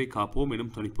 மக்களின் உயிரை காப்போம்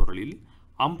எனும் துணைப்பொருளில்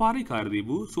அம்பாறை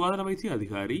காரைதீவு சுகாதார வைத்திய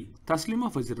அதிகாரி தஸ்லிமா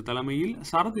ஃபசிர் தலைமையில்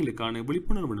சாரதிகளுக்கான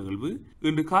விழிப்புணர்வு நிகழ்வு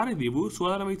இன்று காரைதீவு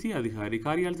சுகாதார வைத்திய அதிகாரி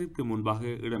காரியாலயத்திற்கு முன்பாக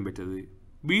இடம்பெற்றது.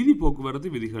 வீதி போக்குவரத்து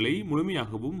விதிகளை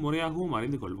முழுமையாகவும் முறையாகவும்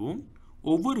அறிந்து கொள்வோம்,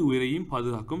 ஒவ்வொரு உயிரையும்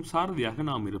பாதுகாக்கும் சாரதியாக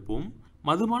நாம் இருப்போம்,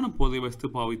 மதுபான போதை வஸ்து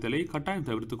பாவித்தலை கட்டாயம்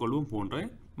தவிர்த்துக் கொள்வோம் போன்ற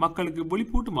மக்களுக்கு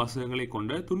விழிப்பூட்டும் வாசகங்களை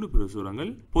கொண்ட துண்டு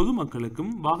பிரசுரங்கள்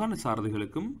பொதுமக்களுக்கும் வாகன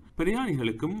சாரதிகளுக்கும்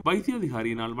பிரயாணிகளுக்கும் வைத்திய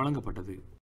அதிகாரியினால் வழங்கப்பட்டது.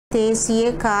 தேசிய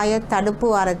காய தடுப்பு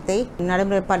வாரத்தை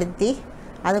நடைமுறைப்படுத்தி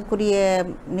அதற்குரிய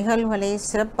நிகழ்வுகளை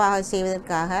சிறப்பாக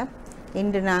செய்வதற்காக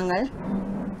இன்று நாங்கள்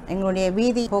எங்களுடைய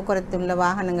வீதி போக்குவரத்து உள்ள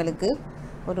வாகனங்களுக்கு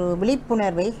ஒரு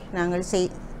விழிப்புணர்வை நாங்கள்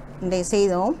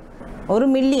செய்தோம். 1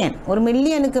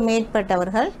 மில்லியனுக்கு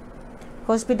மேற்பட்டவர்கள்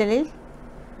ஹாஸ்பிட்டலில்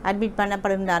அட்மிட்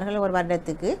பண்ணப்படுகின்றார்கள் ஒரு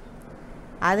வருடத்துக்கு.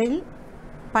 அதில்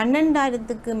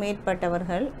 12,000க்கு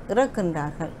மேற்பட்டவர்கள்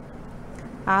இறக்கின்றார்கள்.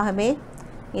 ஆகவே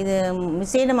இது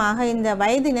விசேடமாக இந்த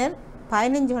வயதினர்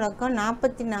 15 தொடக்கம்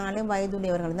 44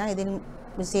 வயதுடையவர்கள் தான் இதில்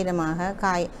விசேடமாக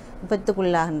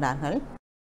விபத்துக்குள்ளாகின்றார்கள்.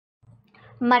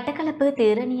 மட்டக்களப்பு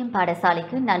தேரணியம்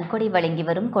பாடசாலைக்கு நன்கொடை வழங்கி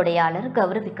வரும் கொடையாளர்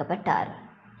கௌரவிக்கப்பட்டார்.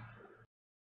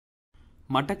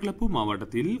 மட்டக்களப்பு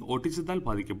மாவட்டத்தில் ஓட்டிசத்தால்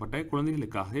பாதிக்கப்பட்ட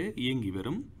குழந்தைகளுக்காக இயங்கி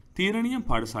வரும் தீரணியம்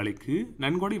பாடசாலைக்கு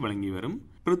நன்கொடை வழங்கி வரும்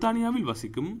பிரித்தானியாவில்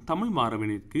வசிக்கும் தமிழ்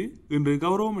மாணவனிற்கு இன்று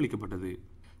கௌரவம் அளிக்கப்பட்டது.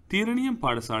 தீரணியம்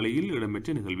பாடசாலையில்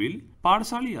இடம்பெற்ற நிகழ்வில்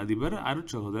பாடசாலை அதிபர்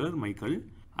அருட்சகோதரர் மைக்கேல்,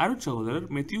 அருட்சகோதரர்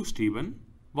மெத்யூ ஸ்டீவன்,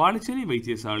 வாழைச்சேனை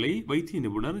வைத்தியசாலை வைத்திய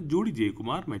நிபுணர் ஜூடி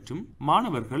ஜெயக்குமார் மற்றும்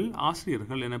மாணவர்கள்,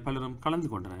 ஆசிரியர்கள் என பலரும் கலந்து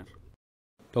கொண்டனர்.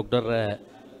 டாக்டர்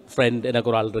ஃப்ரெண்ட்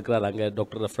எனக்கு ஒரு ஆள் இருக்கிறார் அங்கே,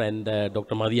 டாக்டர் ஃப்ரெண்ட்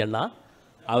டாக்டர் மதியண்ணா.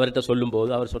 அவர்கிட்ட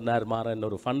சொல்லும்போது அவர் சொன்னார், மாறன்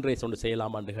ஒரு ஃபண்ட் ரைஸ் ஒன்று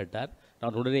செய்யலாமான்னு கேட்டார்.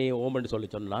 நான் உடனே ஓமென்று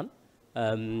சொன்னான்.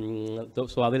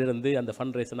 ஸோ அதிலிருந்து அந்த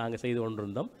ஃபண்ட் ரைஸை நாங்கள் செய்து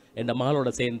கொண்டிருந்தோம். என் மகளோட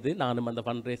சேர்ந்து நானும் அந்த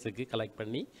ஃபண்ட் ரைஸுக்கு கலெக்ட்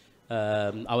பண்ணி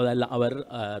அவர்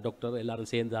டாக்டர்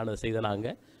எல்லோரும் சேர்ந்து அதை செய்த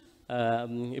நாங்கள்.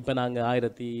 இப்போ நாங்கள்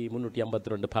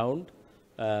 1352 பவுண்ட்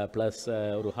ப்ளஸ்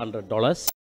ஒரு $100.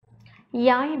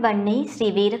 யாழ் வன்னி ஸ்ரீ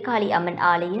வீரகாளி அம்மன்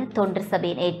ஆலய தொண்டர்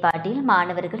சபையின் ஏற்பாட்டில்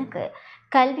மாணவர்களுக்கு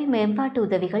கல்வி மேம்பாட்டு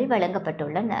உதவிகள்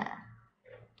வழங்கப்பட்டுள்ளன.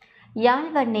 யாழ்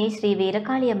வன்னி ஸ்ரீ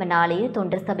வீரகாளி அம்மன் ஆலய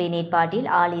தொண்டர் சபையின் ஏற்பாட்டில்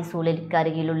ஆலய சூழலுக்கு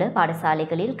அருகிலுள்ள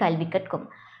பாடசாலைகளில் கல்வி கற்கும்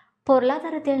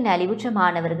பொருளாதாரத்தில் நலிவுற்ற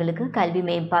மாணவர்களுக்கு கல்வி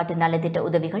மேம்பாட்டு நலத்திட்ட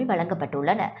உதவிகள்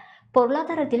வழங்கப்பட்டுள்ளன.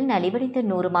 பொருளாதாரத்தில் நலிவடைந்த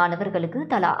 100 மாணவர்களுக்கு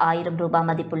தலா 1000 ரூபாய்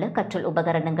மதிப்புள்ள கற்றல்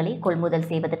உபகரணங்களை கொள்முதல்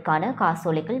செய்வதற்கான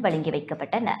காசோலைகள் வழங்கி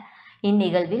வைக்கப்பட்டன.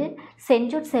 இந்நிகழ்வில்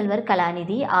செஞ்சோட் செல்வர்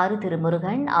கலாநிதி ஆறு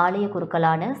திருமுருகன், ஆலய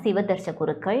குருக்களான சிவதர்ஷ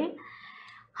குருக்கள்,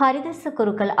 ஹரிதர்ச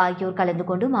குருக்கள் ஆகியோர் கலந்து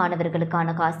கொண்டு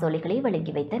மாணவர்களுக்கான காசோலைகளை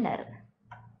வழங்கி வைத்தனர்.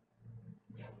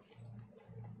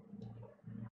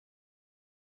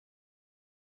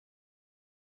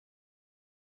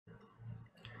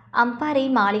 அம்பாறை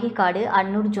மாளிகைக்காடு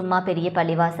அன்னூர் ஜும்மா பெரிய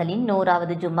பள்ளிவாசலின்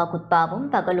 100வது ஜும்மா குத்பாவும்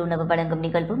பகல் உணவு வழங்கும்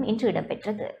நிகழ்வும் இன்று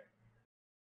இடம்பெற்றது.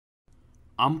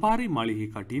 அம்பாறை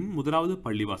மாளிகைக்காட்டின் 1வது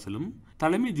பள்ளிவாசலும்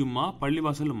தலைமை ஜும்மா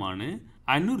பள்ளிவாசலுமான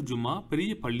அன்னூர் ஜும்மா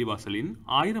பெரிய பள்ளிவாசலின்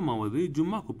 1000வது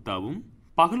ஜும்மா குப்தாவும்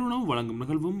பகல் உணவு வழங்கும்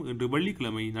நிகழ்வும் இன்று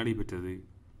வெள்ளிக்கிழமை நடைபெற்றது.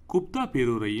 குப்தா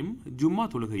பேரூரையும் ஜும்மா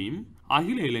தொழுகையும்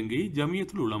அகில இலங்கை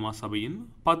ஜமியத்துல் உலமா சபையின்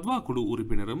பத்வா குழு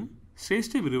உறுப்பினரும்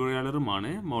சிரேஷ்ட விரிவுரையாளருமான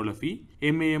மௌலவி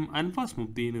MAM அன்பாஸ்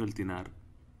முப்தி நிகழ்த்தினார்.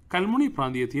 கல்முனை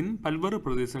பிராந்தியத்தின் பல்வேறு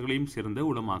பிரதேசங்களையும் சேர்ந்த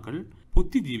உலமாக்கள்,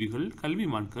 புத்திஜீவிகள்,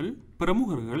 கல்விமான்கள்,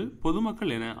 பிரமுகர்கள்,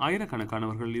 பொதுமக்கள் என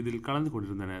ஆயிரக்கணக்கானவர்கள் இதில் கலந்து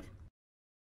கொண்டிருந்தனர்.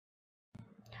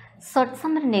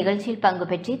 சொற்சமர் நிகழ்ச்சியில் பங்கு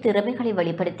பெற்று திறமைகளை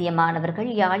வெளிப்படுத்திய மாணவர்கள்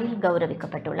யாழில்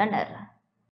கௌரவிக்கப்பட்டுள்ளனர்.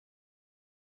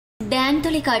 லேண்ட்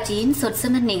தொலைக்காட்சியின்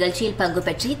சொற்சமர் நிகழ்ச்சியில் பங்கு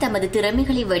பெற்றி தமது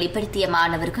திறமைகளை வெளிப்படுத்திய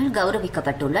மாணவர்கள்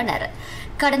கௌரவிக்கப்பட்டுள்ளனர்.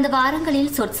 கடந்த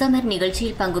வாரங்களில் சொற்சமர்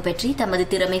நிகழ்ச்சியில் பங்கு பெற்றி தமது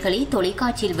திறமைகளை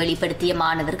தொலைக்காட்சியில் வெளிப்படுத்திய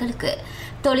மாணவர்களுக்கு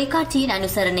தொலைக்காட்சியின்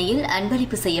அனுசரணையில்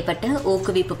அன்பளிப்பு செய்யப்பட்ட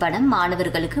ஊக்குவிப்பு பணம்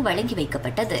மாணவர்களுக்கு வழங்கி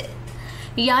வைக்கப்பட்டது.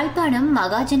 யாழ்ப்பாணம்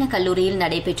மகாஜன கல்லூரியில்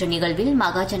நடைபெற்ற நிகழ்வில்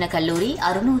மகாஜன கல்லூரி,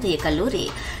 அருணோதய கல்லூரி,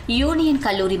 யூனியன்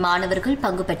கல்லூரி மாணவர்கள்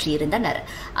பங்கு பெற்றிருந்தனர்.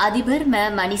 அதிபர்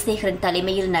மணிசேகரன்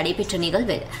தலைமையில் நடைபெற்ற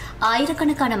நிகழ்வில்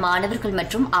ஆயிரக்கணக்கான மாணவர்கள்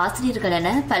மற்றும் ஆசிரியர்கள்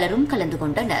என பலரும் கலந்து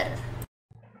கொண்டனர்.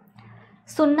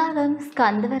 சுன்னாகம்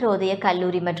ஸ்கந்தவரோதய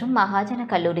கல்லூரி மற்றும் மகாஜன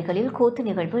கல்லூரிகளில் கூத்து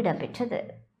நிகழ்வு இடம்பெற்றது.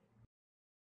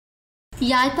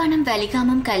 யாழ்ப்பாணம்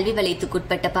வலிகாமம் கல்வி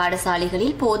வலயத்துக்குட்பட்ட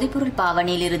பாடசாலைகளில் போதைப்பொருள்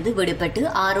பாவனையிலிருந்து விடுபட்டு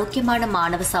ஆரோக்கியமான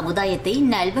மாணவ சமுதாயத்தை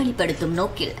நல்வழிப்படுத்தும்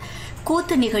நோக்கில்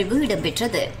கூத்து நிகழ்வு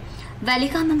இடம்பெற்றது.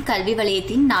 வலிகாமம் கல்வி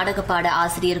வலயத்தின் நாடக பாட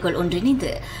ஆசிரியர்கள்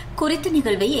ஒன்றிணைந்து குறித்த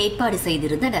நிகழ்வை ஏற்பாடு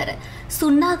செய்திருந்தனர்.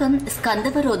 சுன்னாகம்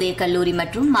ஸ்கந்தவரோதய கல்லூரி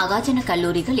மற்றும் மகாஜன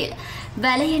கல்லூரிகளில்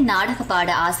வலய நாடக பாட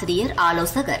ஆசிரியர்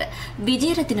ஆலோசகர்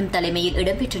விஜயரத்தினம் தலைமையில்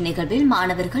இடம்பெற்ற நிகழ்வில்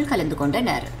மாணவர்கள் கலந்து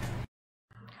கொண்டனர்.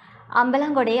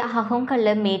 அம்பலாங்கொடை, அகோங்கல்ல,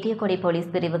 மேட்டியகொடை போலீஸ்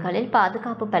பிரிவுகளில்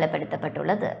பாதுகாப்பு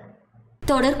பலப்படுத்தப்பட்டுள்ளது.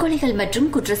 தொடர்கொலைகள் மற்றும்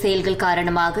குற்ற செயல்கள்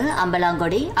காரணமாக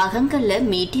அம்பலாங்கொடை, அகங்கல்ல,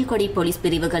 மேட்டியகொடை போலீஸ்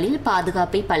பிரிவுகளில்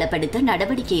பாதுகாப்பை பலப்படுத்த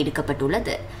நடவடிக்கை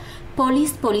எடுக்கப்பட்டுள்ளது.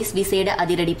 போலீஸ் விசேட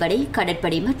அதிரடிப்படை,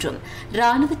 கடற்படை மற்றும்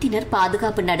ராணுவத்தினர்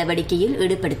பாதுகாப்பு நடவடிக்கையில்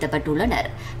ஈடுபடுத்தப்பட்டுள்ளனர்.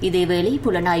 இதேவேளை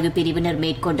புலனாய்வு பிரிவினர்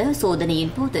மேற்கொண்ட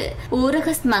சோதனையின் போது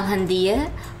ஊரகஸ் மகந்திய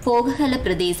போககல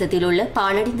பிரதேசத்தில் உள்ள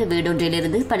பாழடைந்த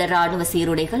வீடொன்றிலிருந்து பல ராணுவ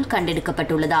சீருடைகள்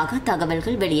கண்டெடுக்கப்பட்டுள்ளதாக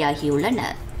தகவல்கள் வெளியாகியுள்ளன.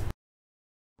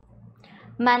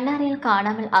 மன்னாரில்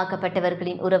காணாமல்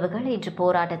ஆக்கப்பட்டவர்களின் உறவுகள் இன்று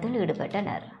போராட்டத்தில்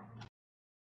ஈடுபட்டனர்.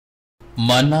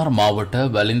 மன்னார் மாவட்ட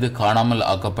வலிந்து காணாமல்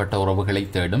ஆக்கப்பட்ட உறவுகளை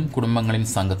தேடும் குடும்பங்களின்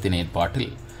சங்கத்தின் ஏற்பாட்டில்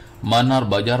மன்னார்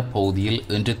பஜார் பகுதியில்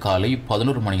இன்று காலை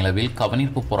 11 மணியளவில்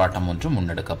கவனிப்பு போராட்டம் ஒன்று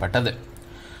முன்னெடுக்கப்பட்டது.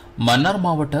 மன்னார்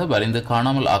மாவட்ட வலிந்து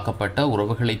காணாமல் ஆக்கப்பட்ட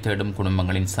உறவுகளை தேடும்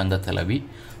குடும்பங்களின் சங்க தலைவி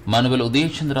மனுவல்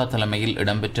உதயச்சந்திரா தலைமையில்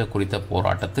இடம்பெற்ற குறித்த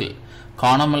போராட்டத்தில்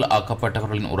காணாமல்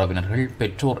ஆக்கப்பட்டவர்களின் உறவினர்கள்,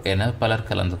 பெற்றோர் என பலர்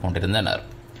கலந்து கொண்டிருந்தனர்.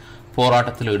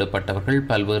 போராட்டத்தில் ஈடுபட்டவர்கள்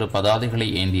பல்வேறு பதாதைகளை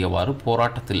ஏந்தியவாறு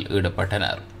போராட்டத்தில்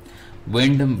ஈடுபட்டனர்.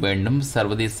 வேண்டும் வேண்டும்,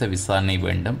 சர்வதேச விசாரணை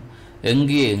வேண்டும்,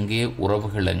 எங்கே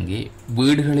உறவுகள் எங்கே,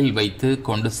 வீடுகளில் வைத்து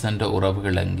கொண்டு சென்ற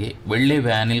உறவுகள் எங்கே, வெள்ளை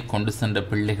வேனில் கொண்டு சென்ற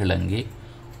பிள்ளைகள் எங்கே,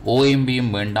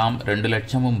 ஓஎம்பியும் வேண்டாம், 2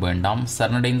 லட்சமும் வேண்டாம்,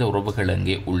 சரணடைந்த உறவுகள்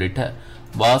எங்கே உள்ளிட்ட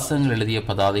வாசகங்கள் எழுதிய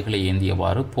பதாதைகளை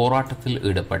ஏந்தியவாறு போராட்டத்தில்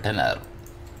ஈடுபட்டனர்.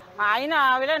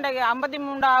 ஐநாவில் இன்றைக்கு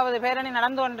 53வது பேரணி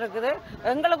நடந்து கொண்டிருக்குது.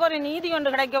 எங்களுக்கு ஒரு நீதி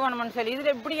ஒன்று கிடைக்க வேணும்னு சொல்லி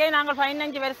இதில் இப்படியே நாங்கள்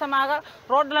 15 வருஷமாக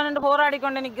ரோட்டில் நின்று போராடி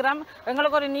கொண்டு நிற்கிறோம்.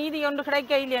 எங்களுக்கு ஒரு நீதி ஒன்று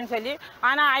கிடைக்க இல்லைன்னு சொல்லி,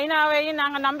 ஆனால் ஐநாவையும்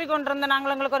நாங்கள் நம்பிக்கொண்டிருந்த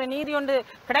நாங்கள் எங்களுக்கு ஒரு நீதி ஒன்று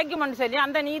கிடைக்கும்னு சொல்லி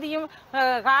அந்த நீதியும்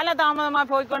காலதாமதமாக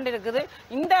போய்கொண்டிருக்குது.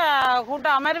 இந்த கூட்ட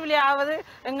அமர்விலையாவது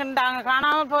நாங்கள்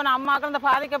காணாமல் போன அம்மாக்கள், இந்த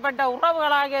பாதிக்கப்பட்ட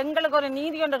உறவுகளாக எங்களுக்கு ஒரு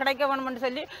நீதி ஒன்று கிடைக்க வேணும்னு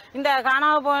சொல்லி இந்த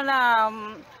காணாமல் போன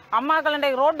அம்மாக்கள்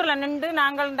இன்றைக்கு ரோட்டில் நின்று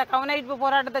நாங்கள் இந்த கவனிப்பு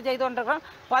போராட்டத்தை செய்து கொண்டிருக்கிறோம்.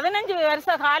 15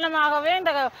 வருஷ காலமாகவே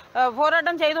இந்த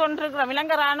போராட்டம் செய்து கொண்டிருக்கிறோம்.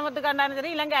 இலங்கை இராணுவத்துக்கு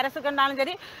சரி, இலங்கை அரசுக்கு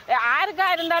சரி, யாருக்கா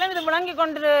இருந்தாலும் இது விளங்கி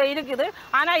கொண்டு இருக்குது.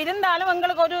 ஆனால் இருந்தாலும்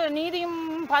எங்களுக்கு ஒரு நீதியும்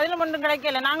பதிலும் ஒன்றும்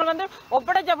கிடைக்கல. நாங்கள்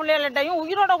ஒப்படைச்ச பிள்ளைகள்கிட்டையும்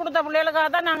உயிரோட கொடுத்த பிள்ளைகளுக்காக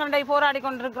தான் நாங்கள் இன்றைக்கு போராடி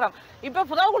கொண்டிருக்கிறோம். இப்போ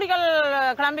புதவுகுழிகள்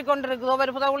கிளம்பி கொண்டிருக்குது,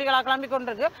 ஒவ்வொரு புதவுகுழிகளாக கிளம்பி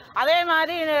கொண்டிருக்கு. அதே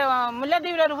மாதிரி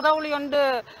முல்லைத்தீவில் ஒரு புதவுகுழி ஒன்று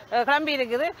கிளம்பி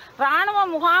இருக்குது. இராணுவ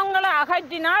முகாம்களை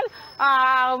அகற்றினால்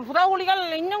புதவுகுழிகள்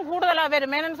இன்னும் கூடுதலாக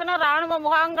வரும். என்னன்னு சொன்னால் இராணுவ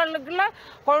முகாம்களுக்குள்ள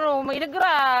இருக்கிற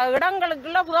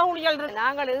இடங்களுக்குள்ள புதவுகுழிகள் இருக்கு.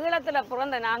 நாங்கள் ஈழத்தில்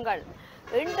பிறந்த நாங்கள்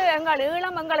இன்று எங்கள்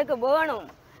ஈழம் எங்களுக்கு வேணும்.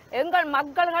 எங்கள்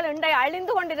மக்கள்கள் இன்றை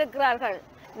அழிந்து கொண்டிருக்கிறார்கள்.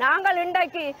 நாங்கள்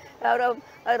இன்றைக்கு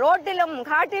ரோட்டிலும்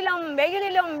காட்டிலும்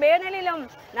வெயிலிலும் வேனலிலும்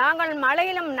நாங்கள்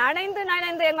மழையிலும்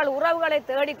நனைந்து எங்கள் உறவுகளை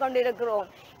தேடிக்கொண்டிருக்கிறோம்.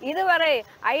 இதுவரை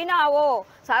ஐநாவோ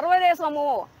சர்வதேசமோ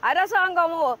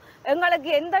அரசாங்கமோ எங்களுக்கு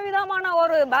எந்த விதமான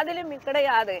ஒரு பதிலும்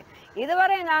கிடையாது.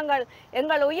 இதுவரை நாங்கள்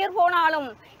எங்கள் உயிர் போனாலும்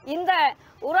இந்த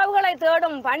உறவுகளை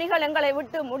தேடும் பணிகள் எங்களை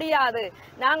விட்டு முடியாது.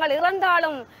 நாங்கள்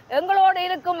இறந்தாலும் எங்களோடு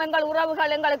இருக்கும் எங்கள்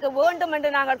உறவுகள் எங்களுக்கு வேண்டும் என்று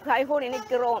நாங்கள் கைகூடி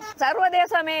நிற்கிறோம்.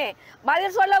 சர்வதேசமே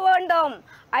பதில் சொல்ல வேண்டும்.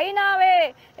 ஐநாவே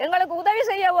எங்களுக்கு உதவி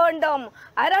செய்ய வேண்டும்.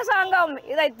 அரசாங்கம்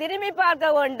இதை திரும்பி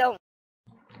பார்க்க வேண்டும்.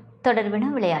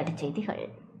 தொடர்பான விளையாட்டுச் செய்திகள்.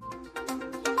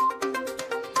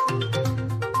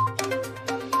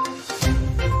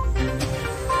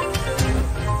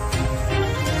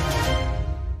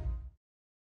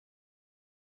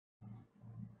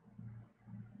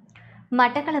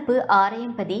 மட்டக்களப்பு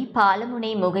ஆரையம்பதி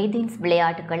பாலமுனை முகைதீன்ஸ்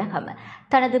விளையாட்டுக் கழகம்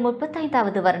தனது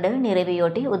 35வது வருட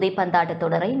நிறைவையொட்டி உதைப்பந்தாட்ட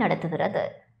தொடரை நடத்துகிறது.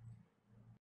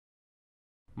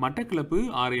 மட்டக்களப்பு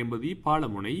ஆரையம்பதி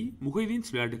பாலமுனை முகைதீன்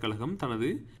விளையாட்டுக் கழகம் தனது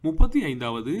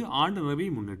 35வது ஆண்டு நிறைவை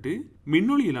முன்னிட்டு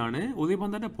மின்னொலியிலான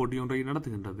உதைபந்தாட்ட போட்டியொன்றை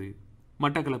நடத்துகின்றது.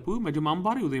 மட்டக்களப்பு மற்றும்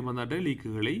அம்பாறை உதைபந்தாட்ட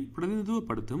லீக்குகளை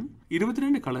பிரதிநிதித்துவப்படுத்தும்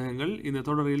 22 கழகங்கள் இந்த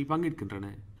தொடரில் பங்கேற்கின்றன.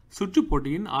 சுற்றுப்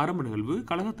போட்டியின் ஆரம்ப நிகழ்வு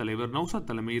கழகத் தலைவர் நௌசாத்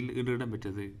தலைமையில் இன்று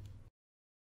இடம்பெற்றது.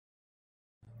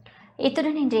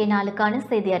 இத்துடன் இன்றைய நாளுக்கான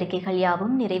செய்தி அறிக்கைகள்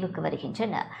யாவும் நிறைவுக்கு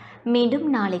வருகின்றன. மீண்டும்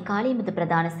நாளை காலை எமது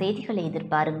பிரதான செய்திகளை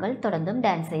எதிர்பாருங்கள். தொடர்ந்தும்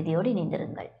டான்ஸ் செய்தியோடு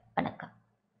இணைந்திருங்கள். வணக்கம்.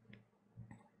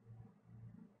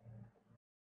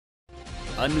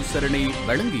 அனுசரணை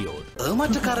வழங்கியோர்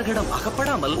ஏமாற்றுக்காரர்களிடம்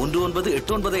அகப்படாமல்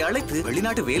 1989 அழைத்து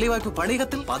வெளிநாட்டு வேலைவாய்ப்பு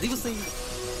பணியகத்தில் பதிவு செய்யும்.